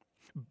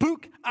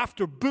 Book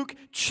after book,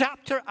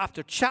 chapter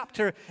after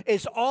chapter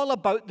is all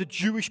about the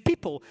Jewish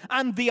people.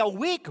 And the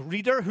awake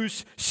reader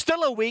who's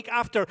still awake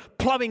after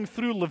plowing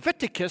through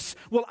Leviticus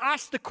will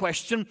ask the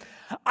question,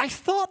 I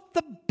thought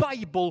the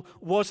Bible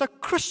was a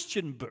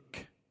Christian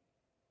book.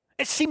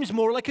 It seems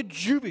more like a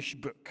Jewish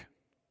book.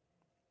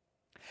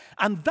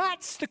 And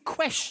that's the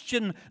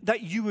question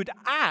that you would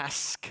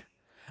ask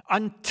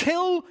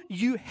until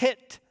you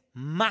hit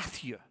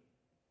Matthew.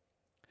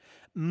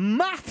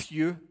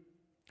 Matthew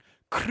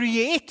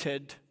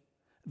created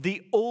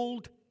the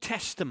Old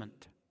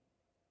Testament.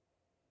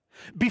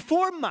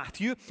 Before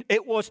Matthew,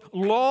 it was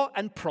law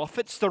and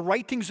prophets, the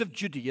writings of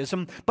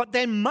Judaism. But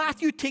then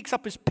Matthew takes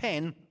up his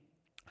pen,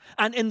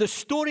 and in the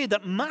story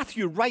that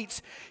Matthew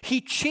writes, he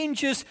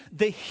changes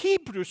the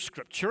Hebrew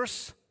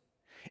scriptures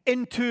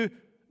into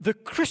the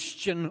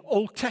Christian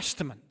Old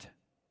Testament.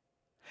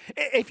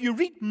 If you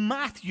read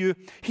Matthew,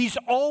 he's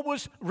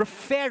always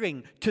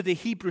referring to the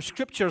Hebrew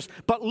scriptures.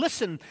 But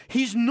listen,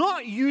 he's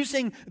not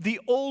using the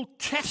Old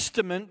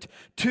Testament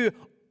to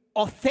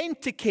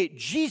authenticate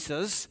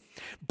Jesus,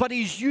 but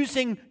he's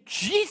using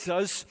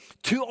Jesus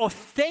to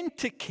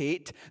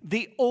authenticate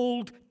the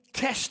Old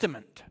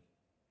Testament.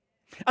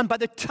 And by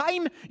the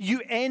time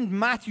you end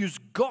Matthew's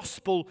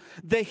gospel,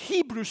 the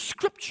Hebrew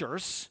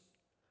scriptures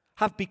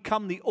have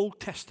become the Old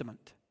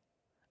Testament,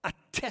 a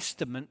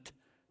testament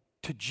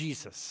to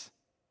Jesus.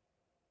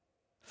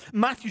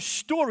 Matthew's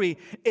story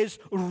is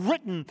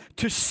written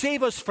to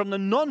save us from the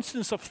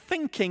nonsense of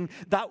thinking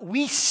that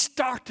we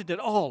started it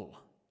all.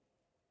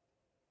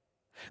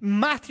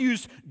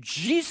 Matthew's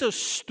Jesus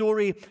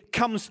story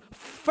comes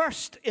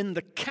first in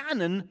the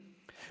canon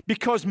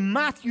because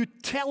Matthew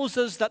tells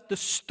us that the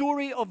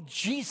story of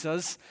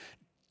Jesus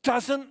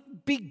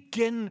doesn't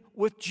begin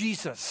with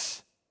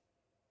Jesus.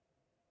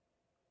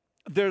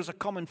 There's a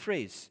common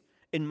phrase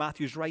in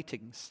Matthew's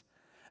writings,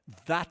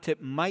 that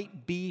it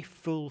might be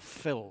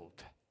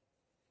fulfilled.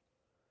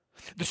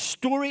 The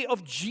story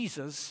of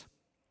Jesus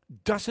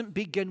doesn't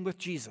begin with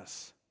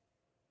Jesus.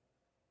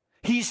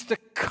 He's the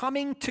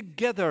coming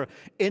together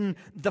in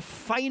the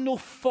final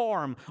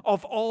form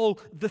of all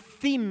the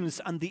themes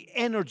and the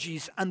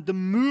energies and the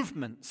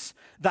movements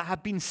that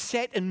have been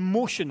set in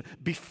motion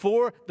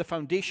before the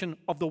foundation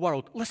of the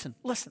world. Listen,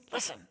 listen,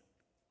 listen.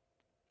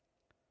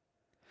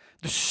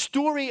 The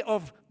story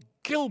of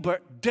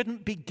Gilbert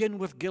didn't begin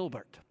with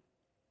Gilbert.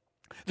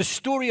 The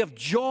story of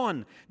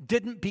John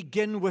didn't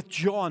begin with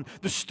John.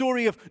 The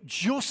story of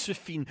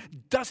Josephine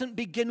doesn't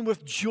begin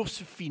with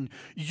Josephine.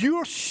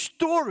 Your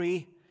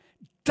story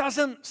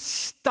doesn't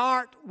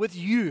start with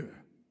you.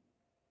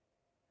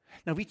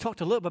 Now, we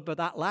talked a little bit about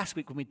that last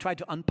week when we tried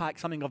to unpack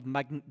something of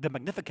the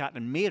Magnificat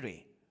and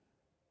Mary.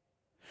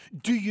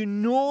 Do you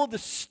know the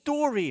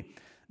story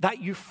that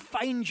you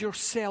find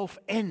yourself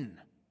in?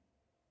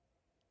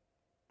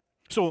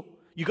 So,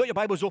 you got your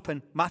Bibles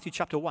open, Matthew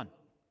chapter 1.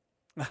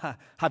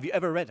 Have you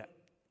ever read it?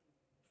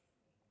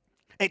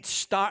 It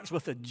starts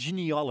with a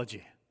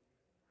genealogy.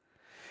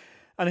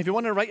 And if you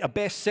want to write a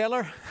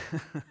bestseller,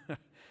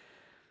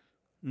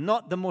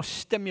 not the most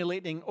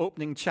stimulating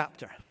opening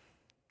chapter.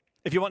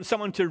 If you want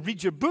someone to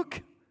read your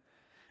book,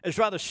 it's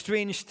rather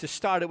strange to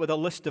start it with a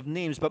list of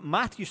names, but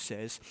Matthew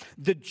says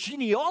the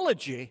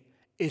genealogy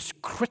is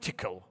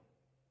critical.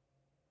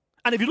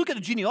 And if you look at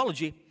the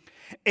genealogy,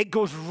 it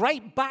goes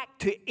right back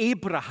to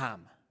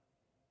Abraham.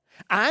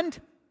 And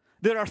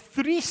There are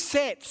 3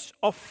 sets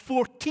of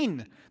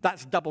 14.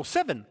 That's double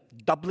 7,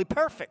 doubly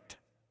perfect.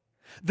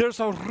 There's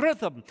a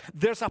rhythm.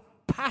 There's a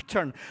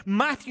pattern.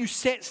 Matthew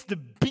sets the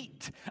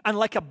beat, and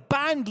like a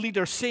band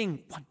leader saying,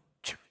 1,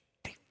 2,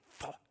 3,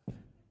 4.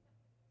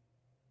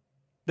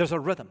 There's a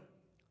rhythm.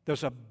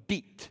 There's a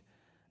beat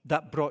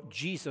that brought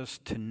Jesus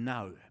to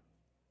now.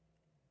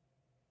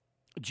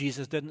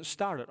 Jesus didn't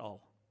start it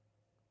all.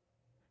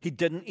 He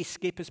didn't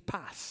escape his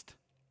past.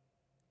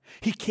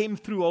 He came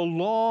through a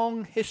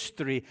long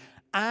history,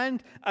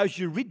 and as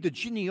you read the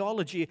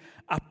genealogy,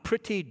 a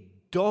pretty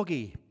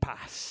doggy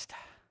past.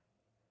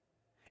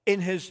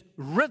 In his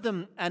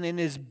rhythm and in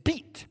his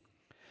beat,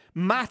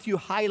 Matthew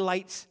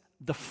highlights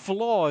the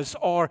flaws,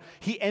 or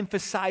he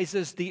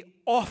emphasizes the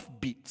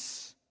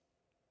offbeats.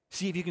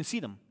 See if you can see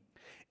them.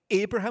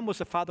 Abraham was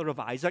the father of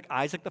Isaac,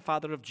 Isaac the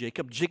father of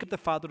Jacob, Jacob the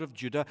father of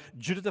Judah,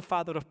 Judah the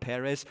father of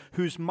Perez,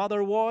 whose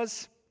mother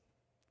was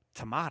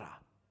Tamar.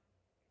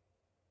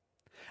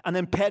 And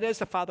then Perez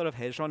the father of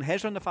Hezron,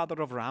 Hezron the father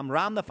of Ram,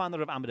 Ram the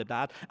father of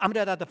Amminadab,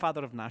 Amminadab the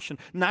father of Nahshon,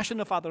 Nahshon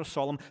the father of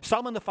Solomon,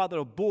 Solomon the father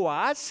of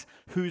Boaz,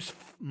 whose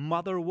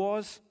mother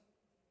was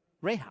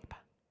Rahab.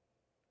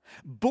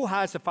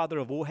 Boaz the father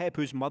of Oheb,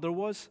 whose mother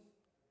was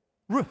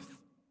Ruth.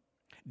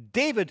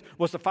 David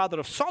was the father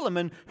of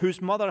Solomon,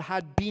 whose mother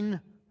had been,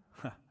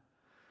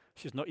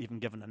 she's not even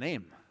given a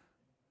name,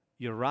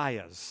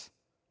 Uriah's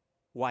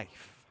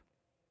wife.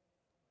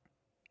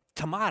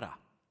 Tamar,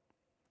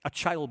 a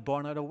child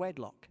born out of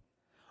wedlock.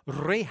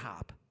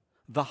 Rahab,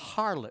 the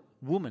harlot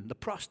woman, the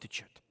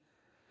prostitute.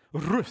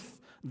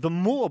 Ruth, the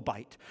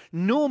Moabite.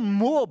 No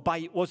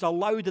Moabite was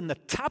allowed in the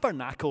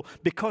tabernacle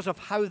because of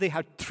how they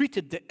had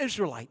treated the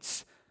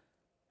Israelites.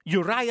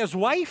 Uriah's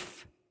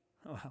wife,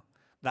 well,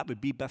 that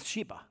would be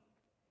Bathsheba,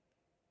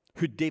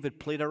 who David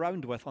played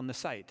around with on the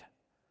side.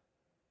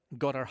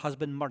 Got her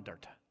husband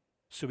murdered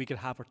so he could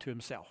have her to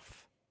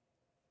himself.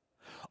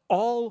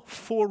 All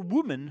 4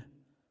 women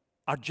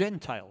are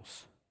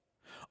Gentiles.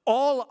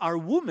 All are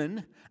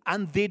women,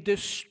 and they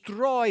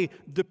destroy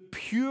the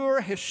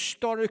pure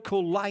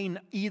historical line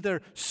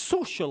either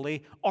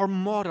socially or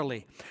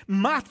morally.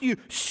 Matthew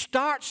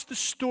starts the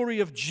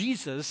story of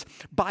Jesus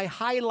by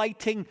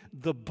highlighting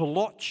the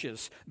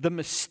blotches, the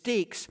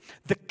mistakes,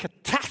 the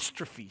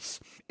catastrophes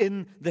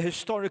in the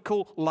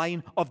historical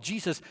line of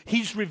Jesus.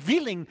 He's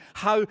revealing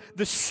how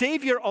the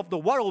Savior of the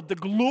world, the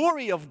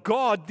glory of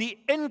God, the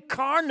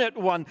incarnate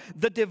one,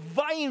 the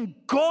divine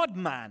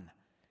God-man,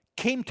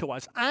 came to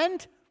us,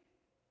 and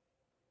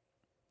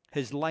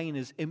his line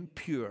is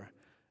impure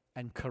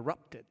and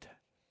corrupted.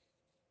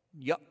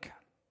 Yuck.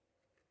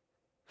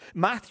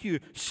 Matthew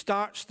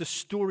starts the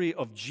story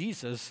of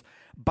Jesus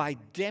by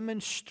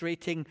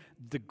demonstrating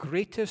the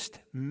greatest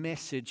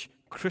message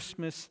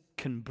Christmas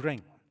can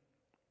bring.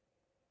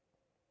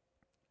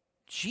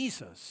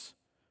 Jesus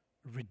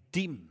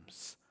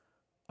redeems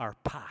our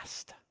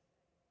past.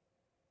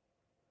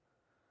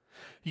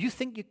 You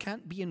think you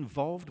can't be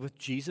involved with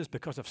Jesus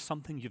because of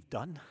something you've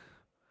done?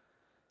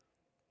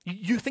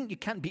 You think you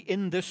can't be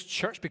in this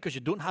church because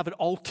you don't have it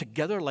all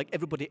together like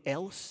everybody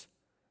else?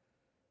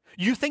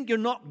 You think you're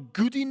not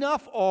good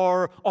enough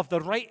or of the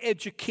right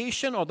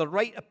education or the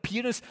right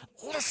appearance?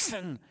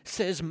 Listen,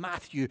 says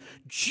Matthew,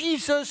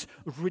 Jesus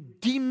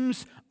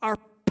redeems our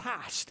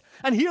past.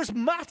 And here's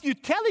Matthew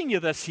telling you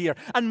this here.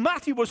 And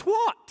Matthew was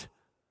what?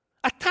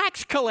 A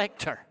tax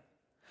collector.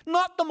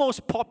 Not the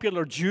most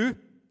popular Jew.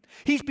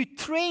 He's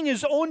betraying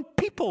his own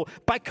people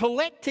by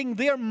collecting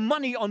their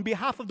money on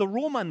behalf of the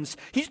Romans.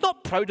 He's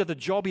not proud of the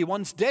job he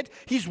once did.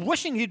 He's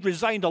wishing he'd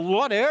resigned a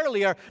lot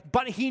earlier,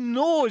 but he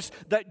knows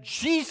that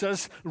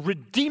Jesus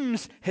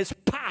redeems his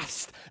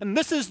past. And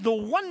this is the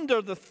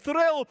wonder, the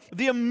thrill,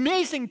 the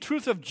amazing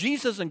truth of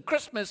Jesus and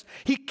Christmas.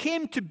 He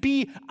came to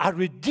be a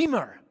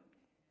redeemer.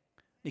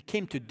 He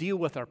came to deal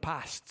with our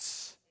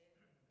pasts.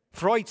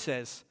 Freud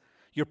says,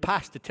 your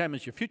past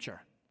determines your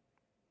future.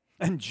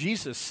 And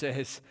Jesus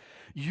says,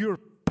 your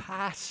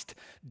past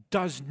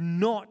does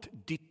not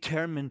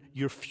determine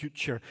your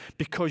future,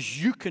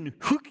 because you can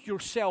hook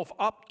yourself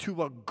up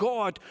to a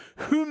God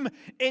whom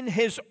in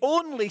his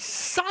only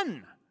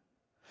Son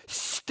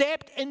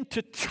stepped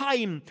into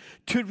time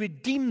to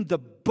redeem the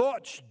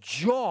botched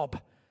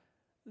job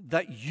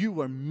that you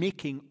were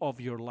making of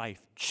your life.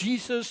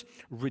 Jesus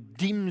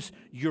redeems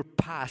your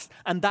past,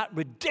 and that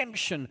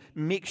redemption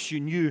makes you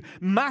new.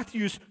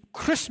 Matthew's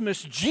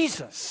Christmas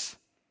Jesus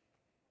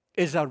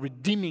is a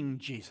redeeming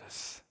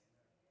Jesus.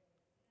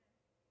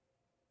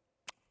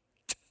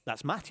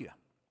 That's Matthew.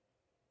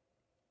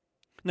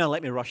 Now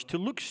let me rush to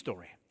Luke's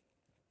story.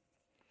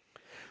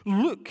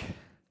 Luke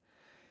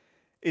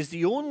is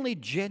the only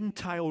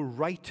Gentile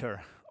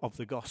writer of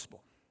the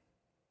gospel.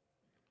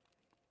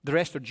 The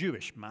rest are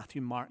Jewish: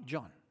 Matthew, Mark,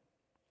 John.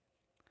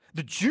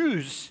 The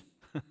Jews,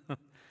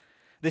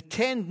 they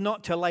tend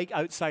not to like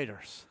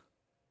outsiders.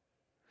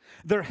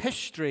 Their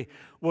history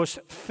was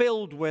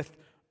filled with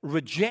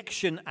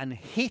rejection and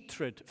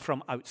hatred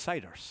from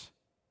outsiders.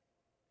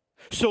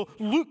 So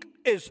Luke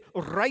is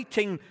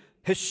writing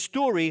his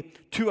story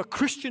to a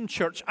Christian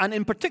church, and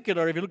in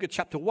particular, if you look at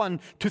chapter 1,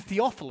 to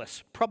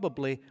Theophilus,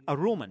 probably a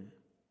Roman.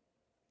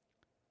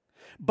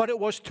 But it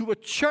was to a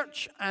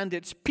church and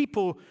its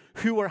people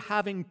who were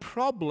having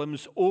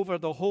problems over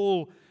the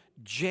whole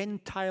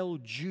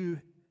Gentile-Jew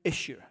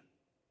issue.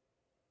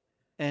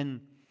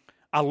 And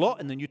a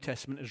lot in the New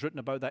Testament is written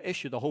about that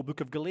issue, the whole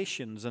book of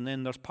Galatians, and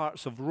then there's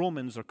parts of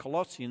Romans or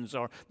Colossians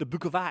or the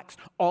book of Acts,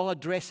 all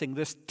addressing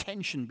this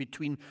tension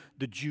between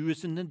the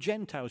Jews and the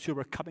Gentiles who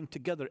were coming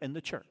together in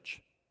the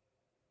church.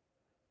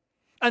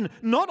 And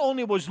not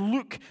only was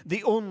Luke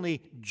the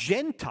only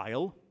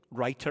Gentile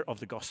writer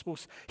of the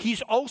Gospels,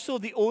 he's also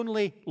the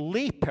only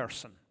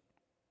layperson.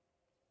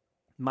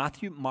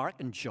 Matthew, Mark,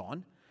 and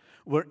John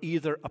were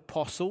either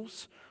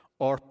apostles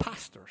or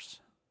pastors.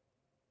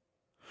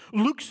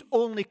 Luke's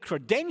only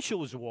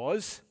credentials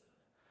was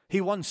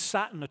he once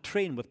sat in a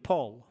train with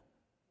Paul.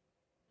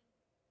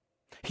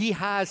 He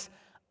has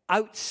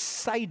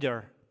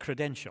outsider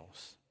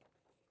credentials.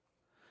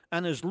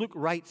 And as Luke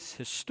writes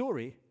his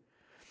story,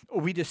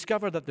 we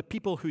discover that the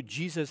people who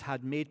Jesus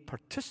had made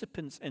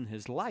participants in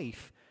his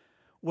life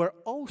were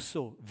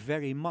also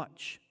very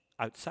much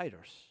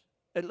outsiders.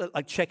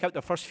 Like, check out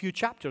the first few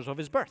chapters of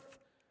his birth.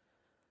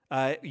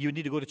 You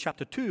need to go to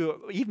chapter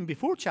 2. Even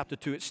before chapter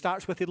 2, it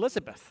starts with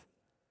Elizabeth.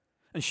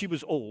 And she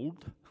was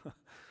old,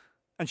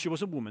 and she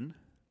was a woman,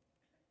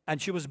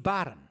 and she was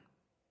barren.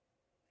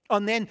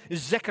 And then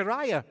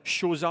Zechariah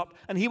shows up,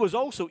 and he was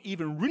also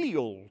even really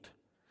old.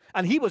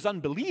 And he was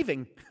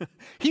unbelieving.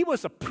 He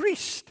was a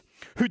priest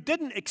who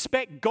didn't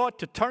expect God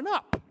to turn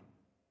up.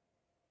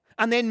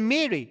 And then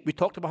Mary, we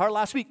talked about her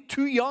last week,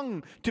 too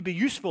young to be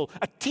useful,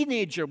 a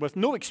teenager with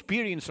no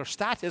experience or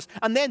status.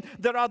 And then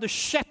there are the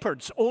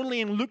shepherds, only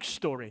in Luke's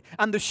story.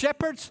 And the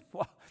shepherds,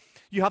 well,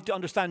 you have to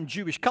understand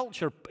Jewish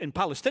culture in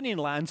Palestinian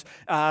lands.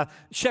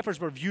 Shepherds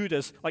were viewed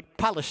as like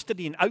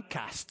Palestinian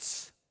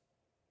outcasts.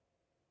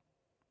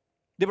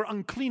 They were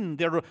unclean.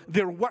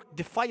 Their work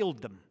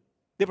defiled them.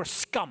 They were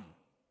scum.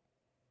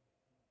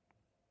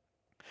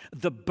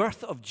 The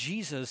birth of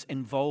Jesus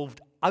involved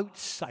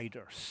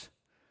outsiders,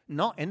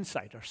 not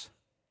insiders.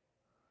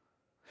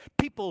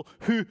 People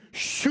who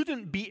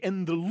shouldn't be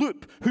in the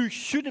loop, who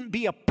shouldn't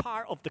be a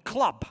part of the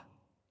club.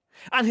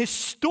 And his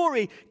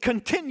story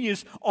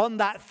continues on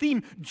that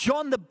theme.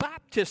 John the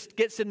Baptist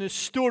gets in his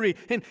story,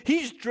 and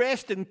he's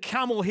dressed in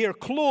camel hair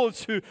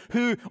clothes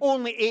who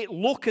only ate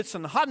locusts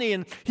and honey,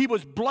 and he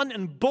was blunt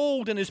and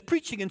bold in his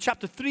preaching in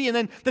chapter 3, and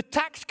then the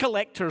tax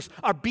collectors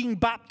are being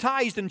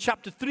baptized in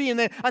chapter 3, and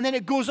then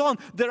it goes on.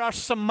 There are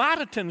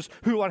Samaritans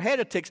who are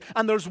heretics,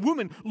 and there's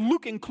women.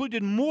 Luke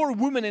included more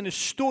women in his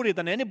story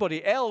than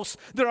anybody else.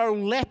 There are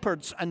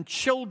leopards and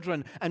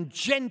children and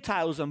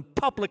Gentiles and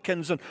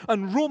publicans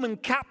and Roman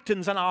captains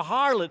and a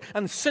harlot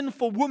and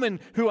sinful woman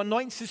who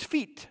anoints his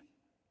feet.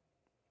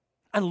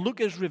 And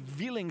Luke is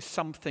revealing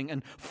something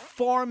and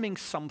forming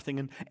something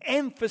and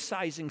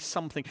emphasizing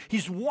something.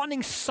 He's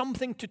wanting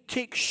something to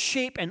take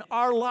shape in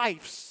our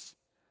lives.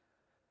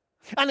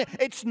 And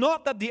it's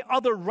not that the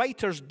other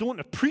writers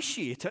don't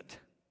appreciate it,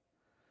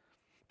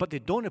 but they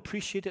don't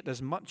appreciate it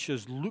as much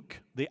as Luke,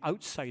 the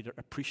outsider,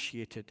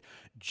 appreciated.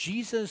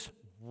 Jesus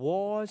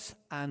was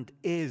and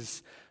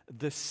is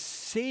the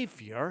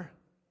Savior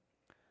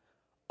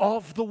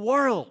of the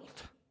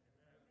world.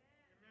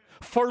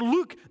 For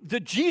Luke, the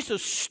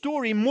Jesus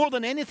story, more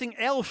than anything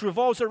else,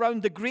 revolves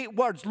around the great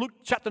words. Luke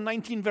chapter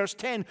 19, verse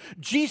 10.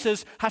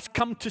 Jesus has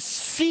come to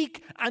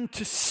seek and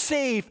to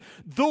save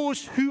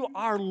those who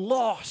are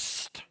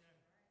lost.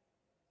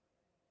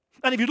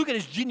 And if you look at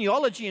his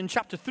genealogy in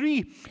chapter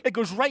 3, it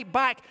goes right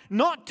back,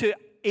 not to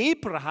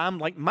Abraham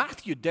like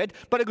Matthew did,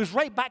 but it goes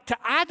right back to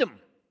Adam.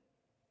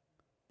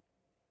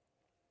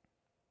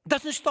 It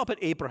doesn't stop at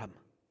Abraham.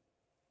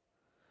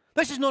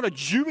 This is not a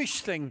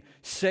Jewish thing,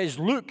 says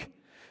Luke.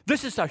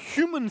 This is a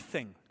human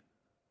thing.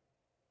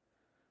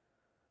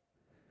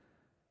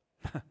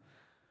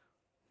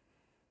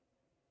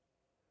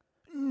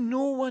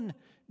 No one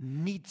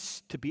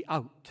needs to be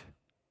out.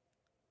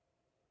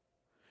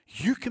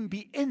 You can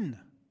be in.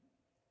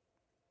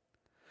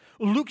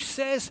 Luke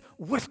says,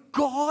 with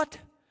God,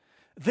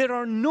 there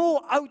are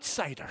no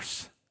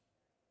outsiders.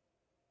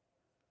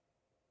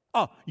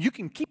 Oh, you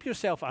can keep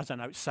yourself as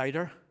an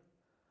outsider,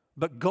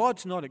 but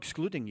God's not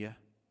excluding you.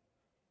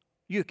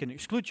 You can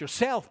exclude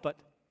yourself, but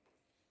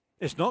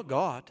it's not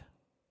God.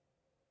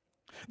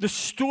 The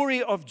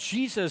story of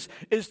Jesus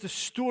is the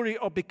story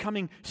of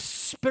becoming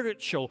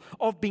spiritual,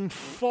 of being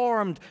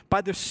formed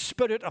by the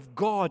Spirit of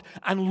God.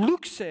 And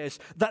Luke says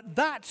that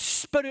that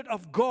Spirit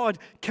of God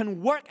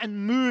can work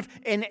and move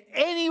in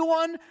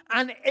anyone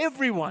and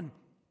everyone.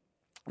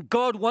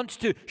 God wants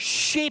to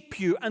shape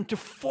you and to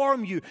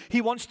form you. He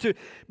wants to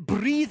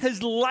breathe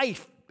His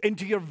life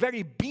into your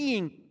very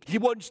being. He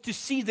wants to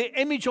see the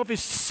image of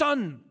His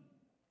Son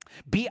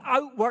be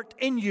outworked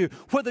in you,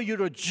 whether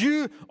you're a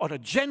Jew or a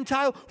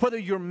Gentile, whether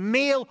you're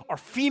male or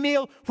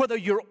female, whether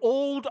you're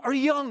old or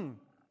young.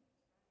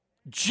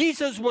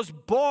 Jesus was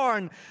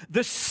born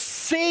the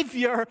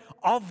Savior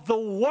of the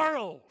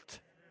world.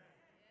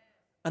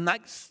 And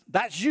that's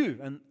you,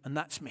 and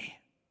that's me.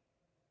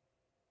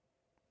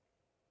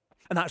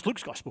 And that's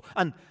Luke's gospel.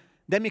 And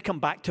then we come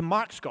back to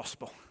Mark's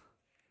gospel,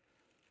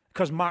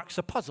 because Mark's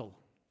a puzzle.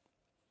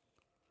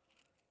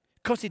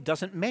 Because he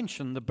doesn't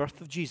mention the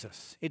birth of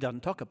Jesus. He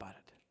doesn't talk about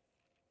it.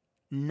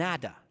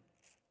 Nada.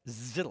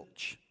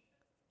 Zilch.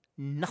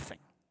 Nothing.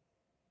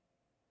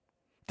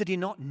 Did he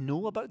not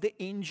know about the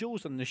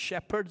angels and the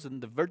shepherds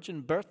and the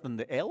virgin birth and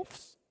the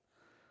elves?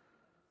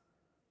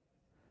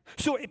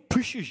 So it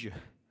pushes you.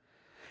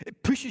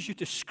 It pushes you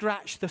to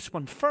scratch this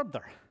one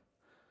further.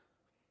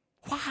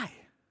 Why?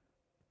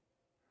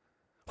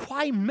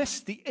 Why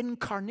miss the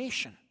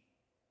incarnation?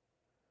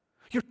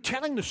 You're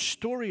telling the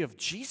story of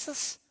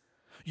Jesus.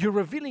 You're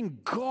revealing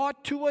God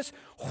to us.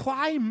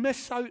 Why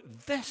miss out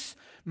this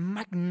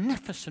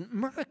magnificent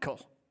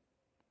miracle?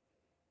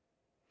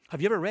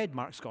 Have you ever read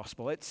Mark's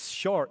gospel? It's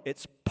short,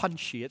 it's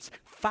punchy, it's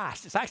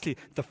fast. It's actually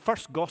the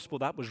first gospel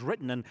that was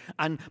written,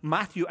 and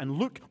Matthew and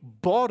Luke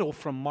borrow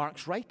from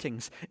Mark's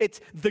writings.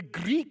 It's the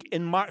Greek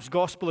in Mark's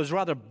gospel is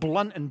rather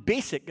blunt and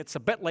basic. It's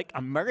a bit like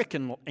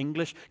American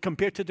English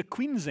compared to the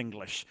Queen's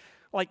English.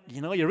 Like,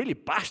 you really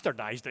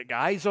bastardized it,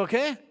 guys,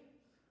 okay?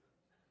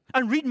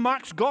 And read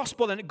Mark's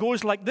gospel, and it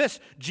goes like this.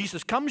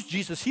 Jesus comes,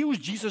 Jesus heals,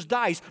 Jesus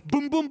dies.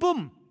 Boom, boom,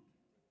 boom.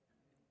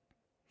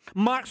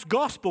 Mark's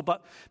gospel,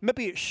 but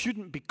maybe it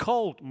shouldn't be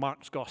called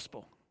Mark's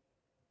gospel.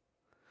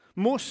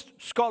 Most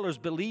scholars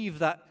believe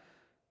that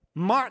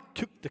Mark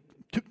took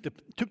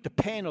the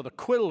pen or the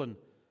quill and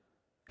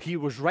he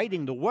was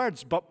writing the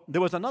words, but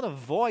there was another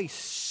voice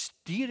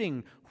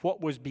steering what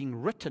was being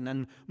written.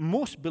 And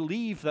most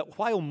believe that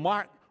while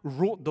Mark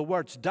wrote the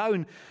words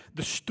down,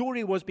 the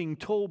story was being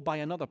told by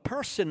another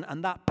person,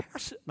 and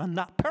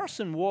that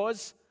person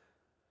was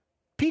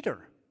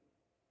Peter,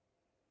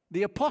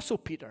 the Apostle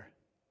Peter.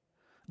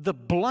 The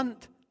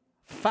blunt,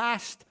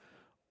 fast,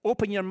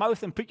 open your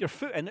mouth and put your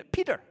foot in it,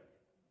 Peter.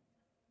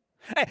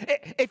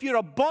 If you're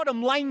a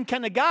bottom line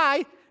kind of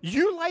guy,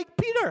 you like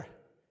Peter.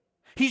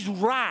 He's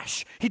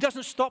rash. He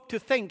doesn't stop to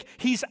think.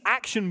 He's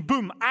action,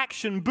 boom,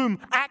 action,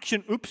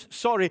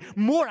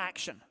 more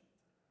action.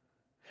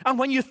 And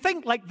when you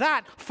think like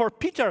that, for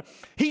Peter,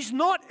 he's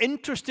not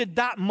interested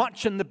that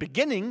much in the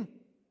beginning.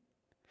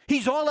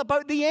 He's all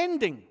about the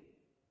ending.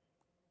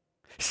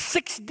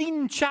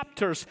 16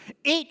 chapters,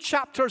 8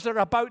 chapters are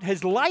about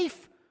his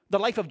life, the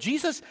life of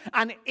Jesus,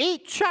 and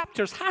 8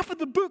 chapters, half of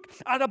the book,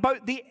 are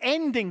about the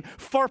ending.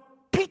 For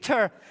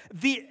Peter,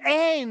 the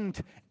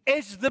end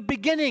is the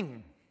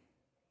beginning.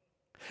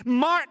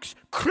 Mark's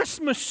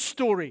Christmas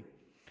story,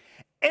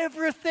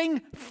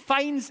 everything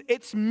finds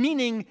its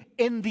meaning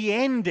in the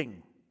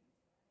ending.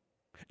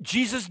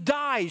 Jesus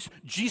dies,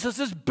 Jesus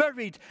is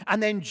buried,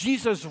 and then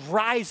Jesus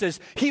rises.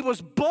 He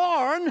was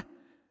born,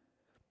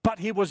 but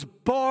he was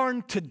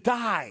born to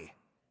die.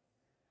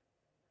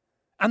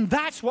 And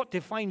that's what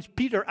defines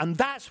Peter, and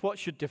that's what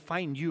should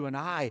define you and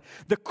I.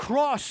 The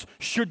cross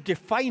should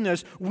define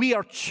us. We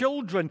are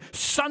children,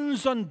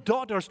 sons and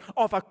daughters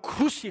of a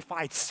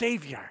crucified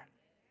Savior.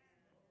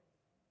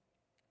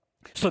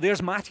 So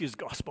there's Matthew's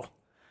gospel.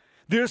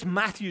 There's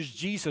Matthew's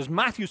Jesus,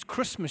 Matthew's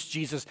Christmas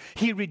Jesus.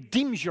 He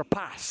redeems your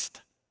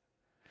past.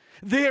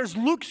 There's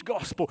Luke's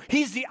gospel.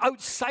 He's the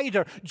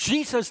outsider.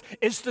 Jesus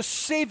is the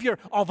Savior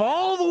of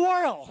all the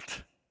world.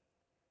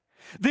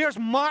 There's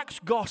Mark's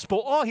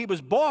gospel. Oh, he was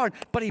born,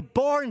 but he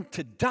born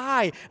to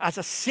die as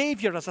a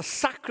Savior, as a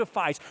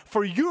sacrifice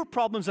for your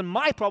problems and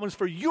my problems,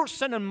 for your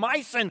sin and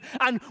my sin.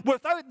 And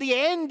without the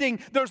ending,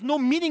 there's no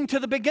meaning to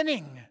the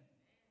beginning.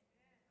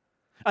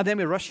 And then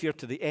we rush here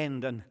to the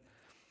end, and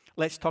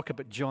let's talk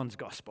about John's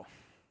gospel.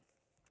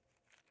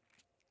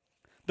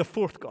 The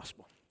fourth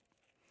gospel.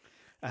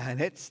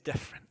 And it's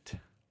different.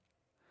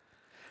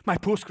 My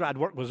postgrad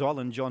work was all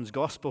in John's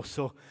gospel,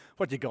 so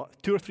what do you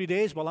got? 2 or 3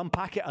 days? We'll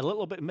unpack it a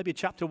little bit, maybe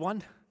chapter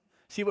 1,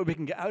 see what we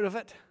can get out of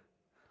it.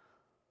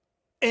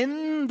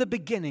 In the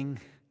beginning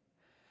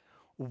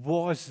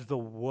was the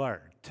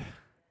Word,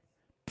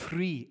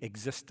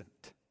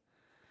 pre-existent.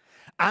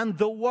 And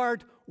the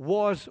Word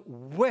was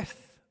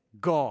with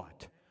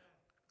God,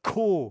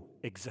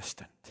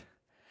 co-existent.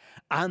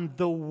 And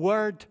the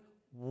Word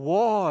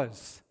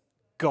was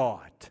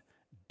God,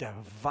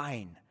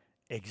 divine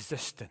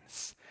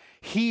existence.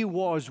 He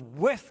was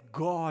with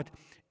God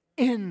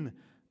in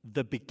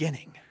the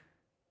beginning.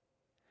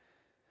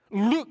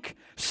 Luke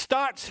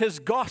starts his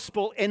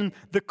gospel in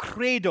the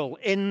cradle,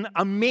 in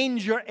a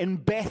manger in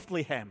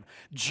Bethlehem.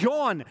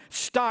 John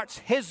starts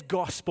his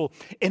gospel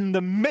in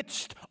the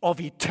midst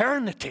of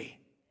eternity.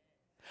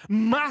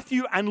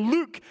 Matthew and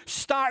Luke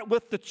start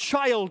with the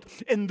child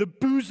in the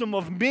bosom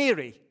of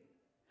Mary.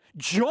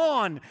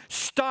 John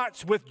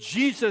starts with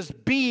Jesus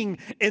being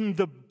in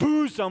the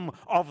bosom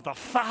of the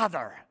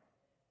Father.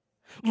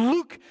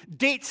 Luke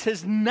dates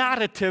his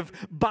narrative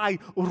by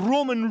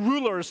Roman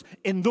rulers.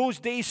 In those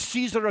days,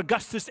 Caesar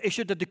Augustus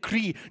issued a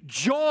decree.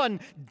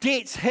 John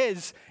dates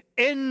his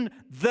in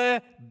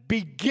the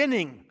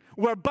beginning.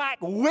 We're back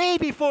way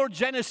before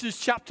Genesis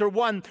chapter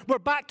 1. We're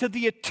back to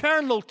the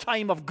eternal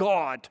time of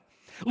God.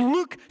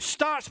 Luke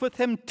starts with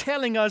him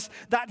telling us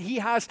that he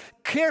has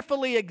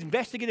carefully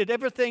investigated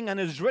everything and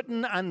has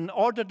written an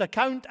ordered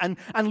account. And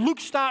Luke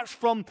starts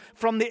from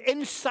the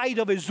inside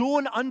of his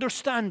own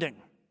understanding.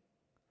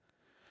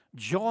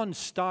 John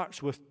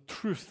starts with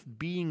truth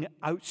being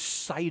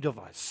outside of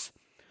us.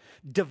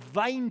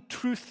 Divine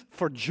truth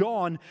for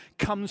John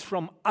comes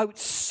from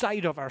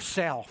outside of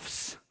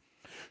ourselves.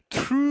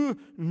 True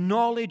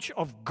knowledge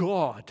of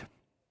God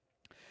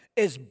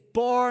is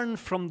born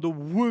from the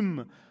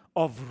womb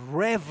of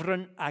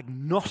reverent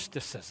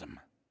agnosticism.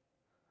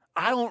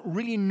 I don't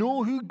really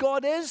know who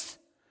God is,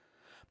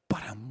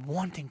 but I'm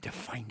wanting to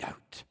find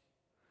out.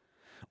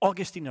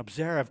 Augustine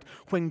observed,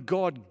 when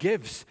God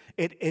gives,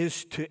 it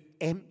is to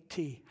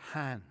empty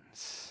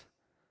hands.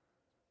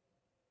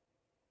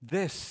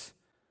 This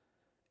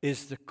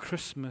is the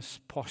Christmas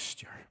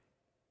posture.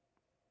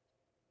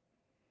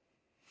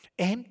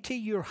 Empty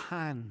your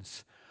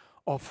hands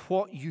of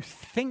what you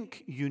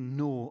think you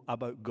know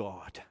about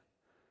God.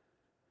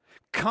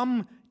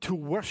 Come to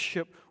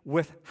worship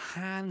with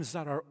hands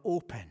that are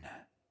open.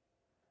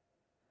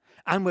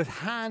 And with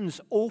hands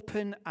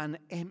open and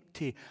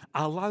empty,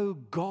 allow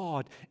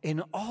God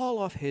in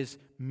all of his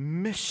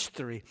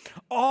mystery,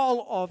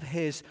 all of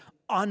his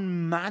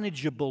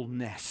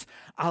unmanageableness,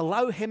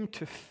 allow him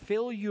to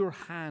fill your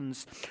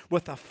hands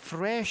with a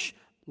fresh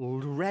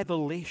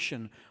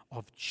revelation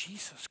of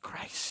Jesus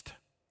Christ.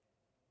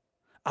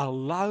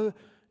 Allow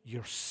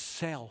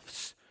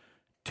yourselves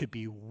to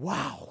be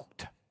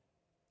wowed.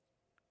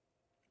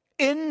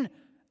 In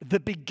the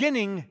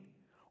beginning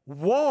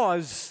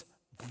was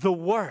the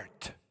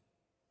Word,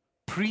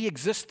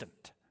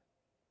 pre-existent.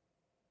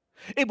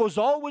 It was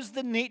always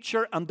the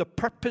nature and the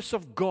purpose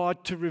of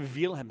God to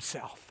reveal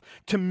himself,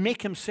 to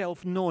make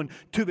himself known,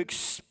 to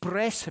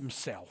express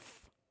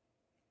himself.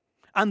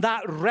 And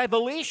that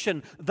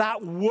revelation,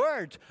 that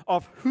word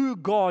of who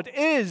God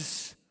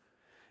is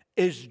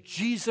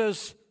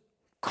Jesus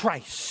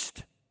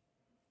Christ.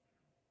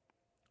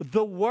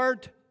 The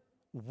Word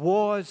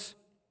was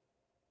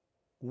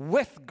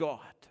with God,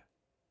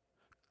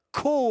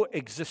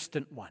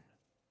 co-existent one.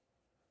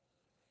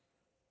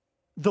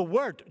 The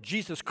Word,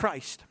 Jesus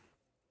Christ,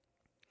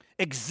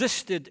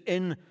 existed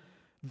in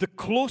the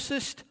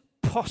closest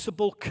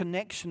possible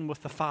connection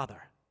with the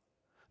Father.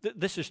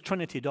 This is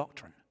Trinity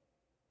doctrine.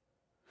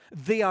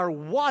 They are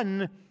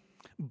one,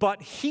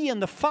 but he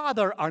and the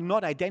Father are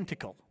not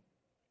identical.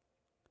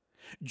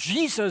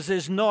 Jesus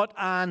is not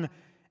an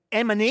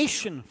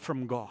emanation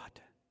from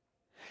God.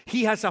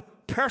 He has a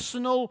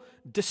personal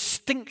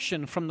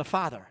distinction from the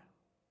Father.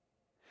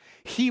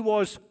 He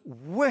was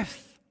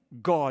with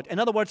God. In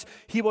other words,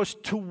 he was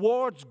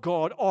towards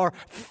God or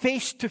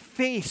face to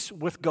face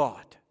with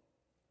God.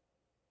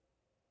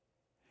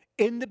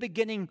 In the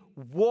beginning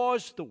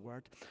was the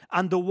Word,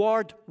 and the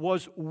Word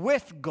was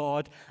with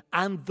God,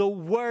 and the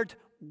Word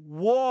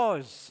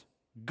was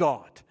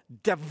God.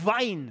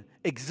 Divine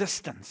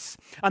existence.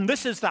 And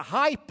this is the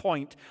high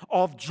point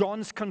of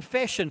John's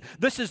confession.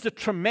 This is the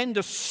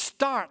tremendous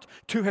start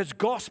to his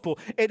gospel.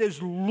 It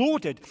is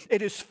loaded.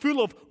 It is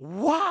full of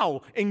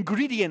wow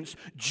ingredients.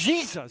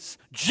 Jesus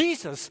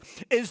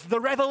is the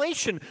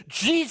revelation.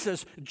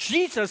 Jesus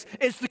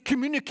is the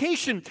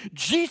communication.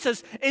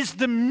 Jesus is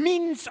the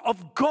means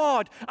of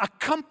God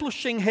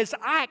accomplishing his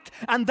act.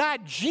 And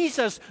that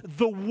Jesus,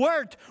 the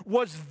Word,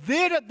 was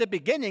there at the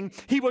beginning.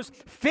 He was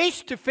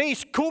face to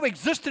face,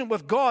 coexistent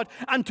with God.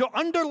 And to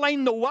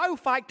underline the wow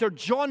factor,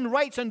 John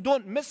writes, and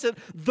don't miss it,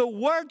 the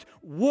Word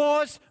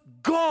was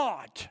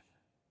God.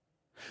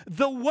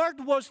 The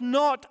Word was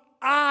not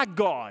a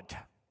God.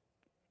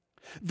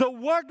 The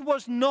Word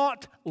was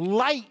not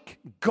like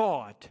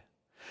God.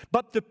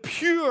 But the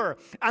pure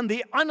and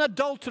the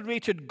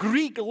unadulterated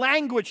Greek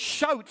language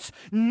shouts,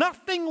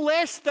 nothing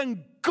less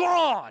than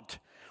God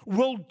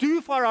will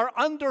do for our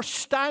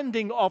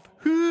understanding of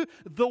who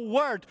the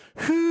Word,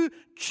 who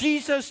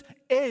Jesus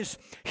is.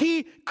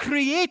 He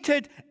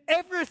created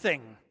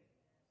everything.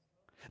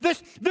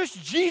 This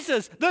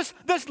Jesus, this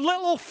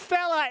little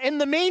fella in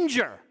the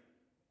manger,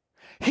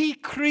 he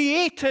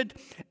created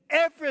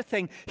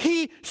everything.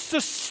 He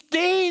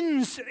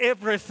sustains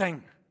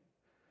everything.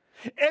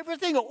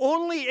 Everything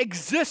only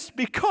exists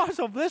because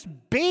of this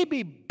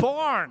baby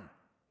born.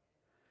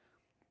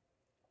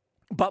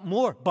 But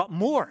more.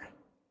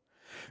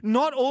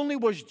 Not only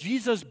was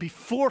Jesus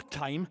before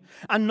time,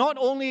 and not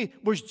only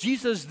was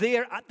Jesus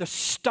there at the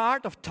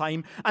start of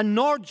time, and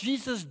nor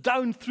Jesus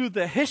down through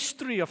the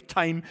history of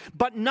time,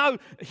 but now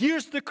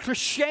here's the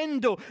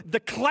crescendo, the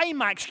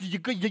climax.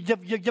 You've got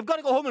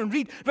to go home and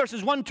read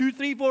verses 1, 2,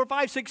 3, 4,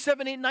 5, 6,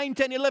 7, 8, 9,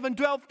 10, 11,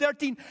 12,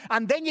 13,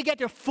 and then you get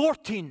to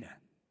 14.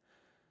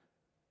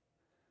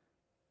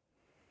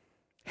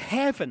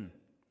 Heaven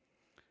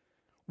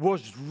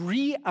was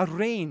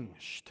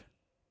rearranged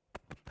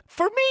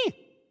for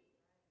me.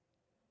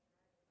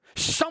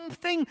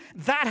 Something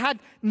that had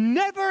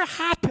never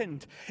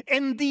happened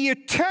in the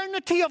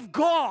eternity of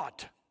God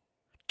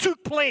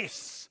took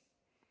place.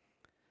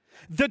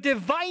 The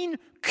divine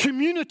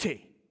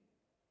community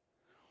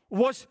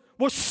was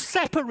was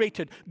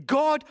separated.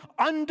 God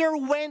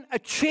underwent a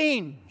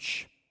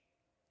change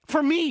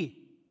for me.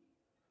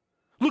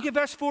 Look at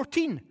verse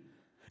 14.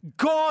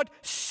 God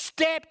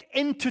stepped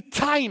into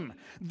time.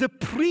 The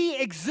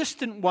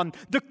pre-existent one,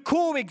 the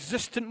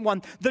coexistent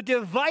one, the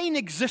divine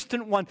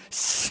existent one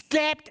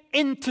stepped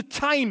into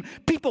time.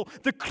 People,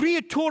 the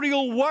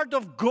creatorial word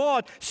of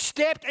God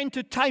stepped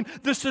into time.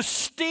 The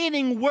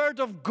sustaining word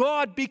of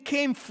God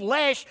became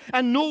flesh.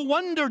 And no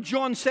wonder,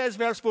 John says,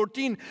 verse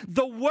 14,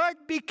 the word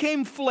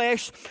became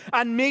flesh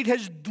and made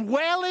his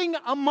dwelling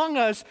among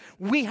us.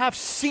 We have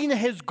seen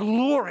his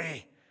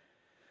glory.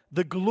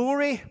 The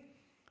glory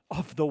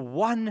of the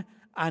one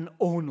and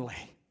only.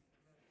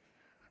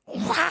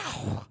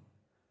 Wow!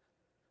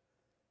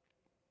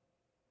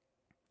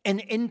 In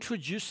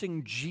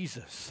introducing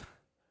Jesus,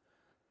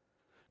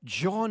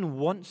 John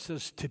wants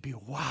us to be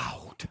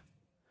wowed.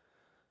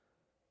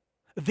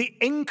 The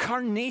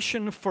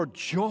incarnation for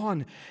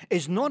John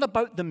is not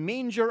about the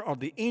manger or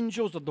the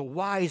angels or the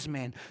wise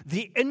men.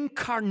 The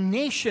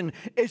incarnation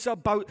is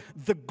about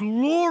the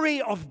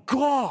glory of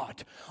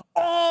God.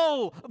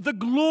 All the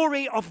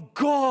glory of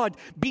God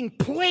being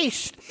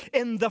placed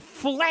in the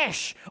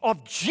flesh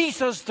of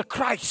Jesus the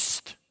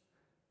Christ.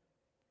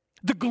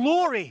 The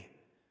glory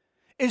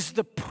is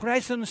the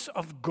presence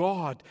of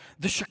God,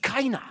 the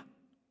Shekinah.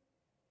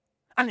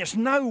 And it's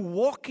now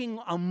walking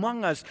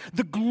among us.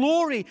 The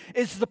glory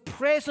is the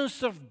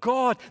presence of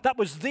God that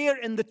was there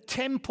in the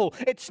temple.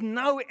 It's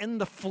now in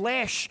the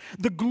flesh.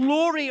 The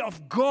glory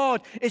of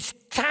God is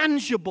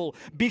tangible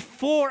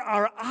before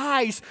our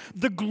eyes.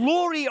 The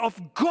glory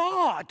of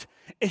God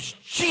is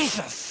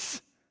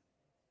Jesus.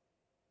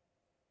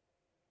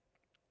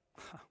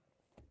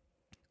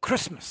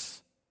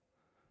 Christmas.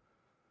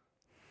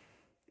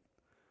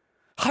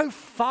 How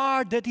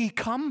far did he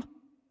come?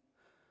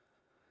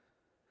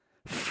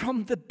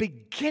 From the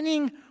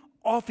beginning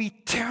of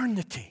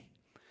eternity,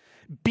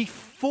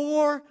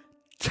 before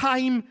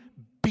time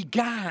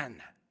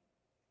began,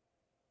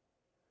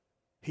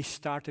 he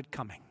started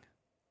coming.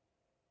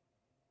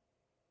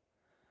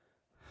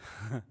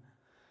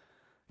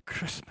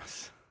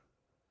 Christmas.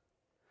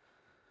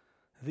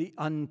 The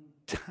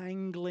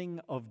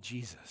untangling of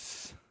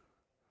Jesus.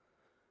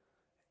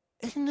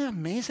 Isn't it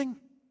amazing?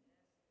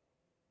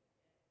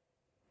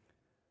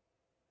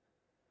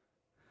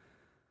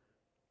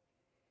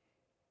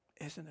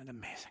 Isn't it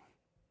amazing?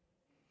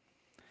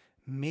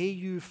 May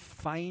you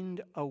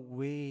find a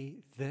way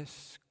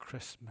this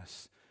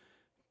Christmas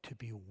to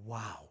be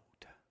wowed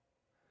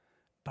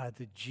by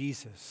the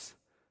Jesus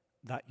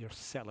that you're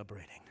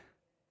celebrating.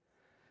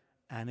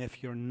 And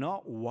if you're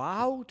not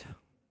wowed,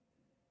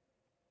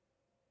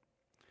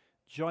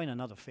 join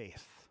another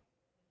faith,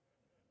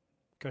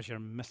 because you're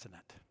missing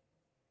it.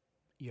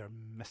 You're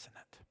missing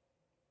it.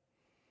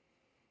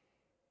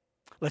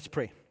 Let's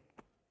pray.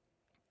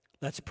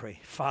 Let's pray.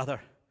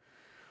 Father,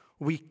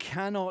 we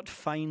cannot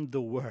find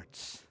the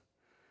words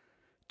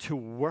to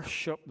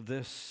worship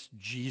this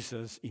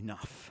Jesus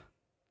enough.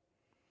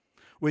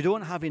 We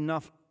don't have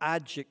enough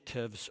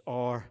adjectives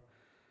or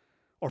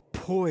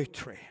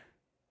poetry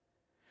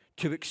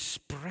to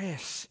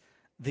express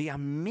the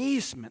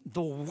amazement,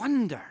 the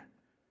wonder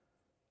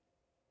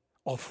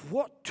of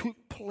what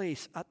took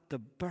place at the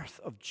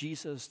birth of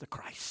Jesus the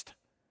Christ.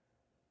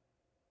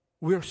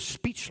 We're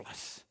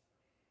speechless.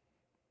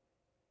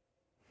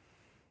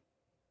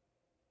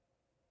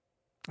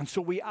 And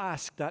so we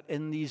ask that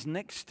in these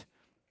next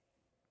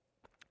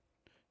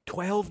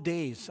 12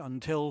 days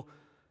until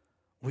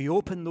we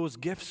open those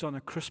gifts on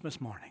a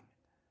Christmas morning,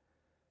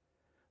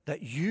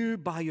 that you,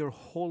 by your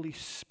Holy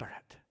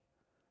Spirit,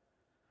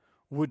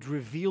 would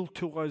reveal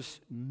to us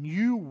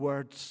new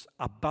words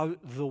about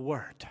the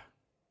Word.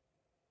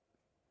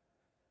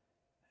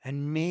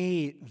 And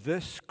may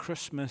this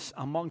Christmas,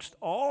 amongst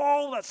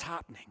all that's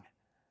happening,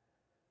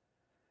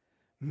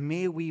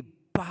 may we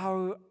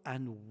bow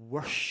and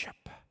worship.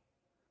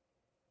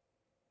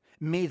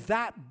 May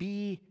that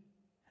be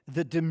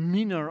the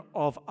demeanor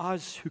of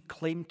us who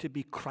claim to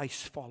be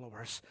Christ's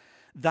followers,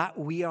 that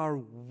we are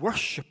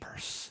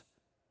worshipers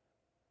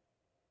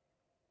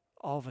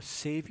of a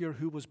Savior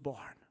who was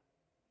born,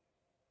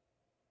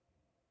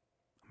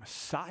 a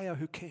Messiah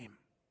who came,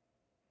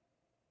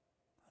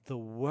 the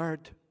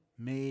Word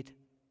made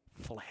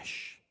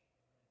flesh.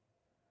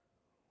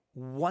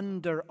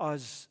 Wonder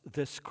us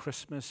this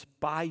Christmas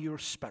by your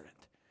Spirit,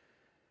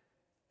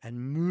 and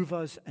move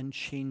us and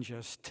change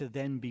us to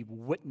then be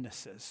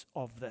witnesses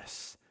of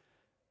this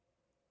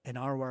in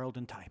our world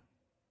and time.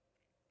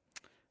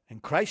 In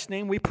Christ's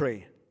name we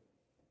pray.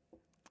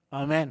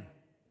 Amen.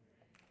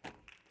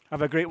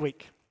 Have a great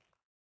week.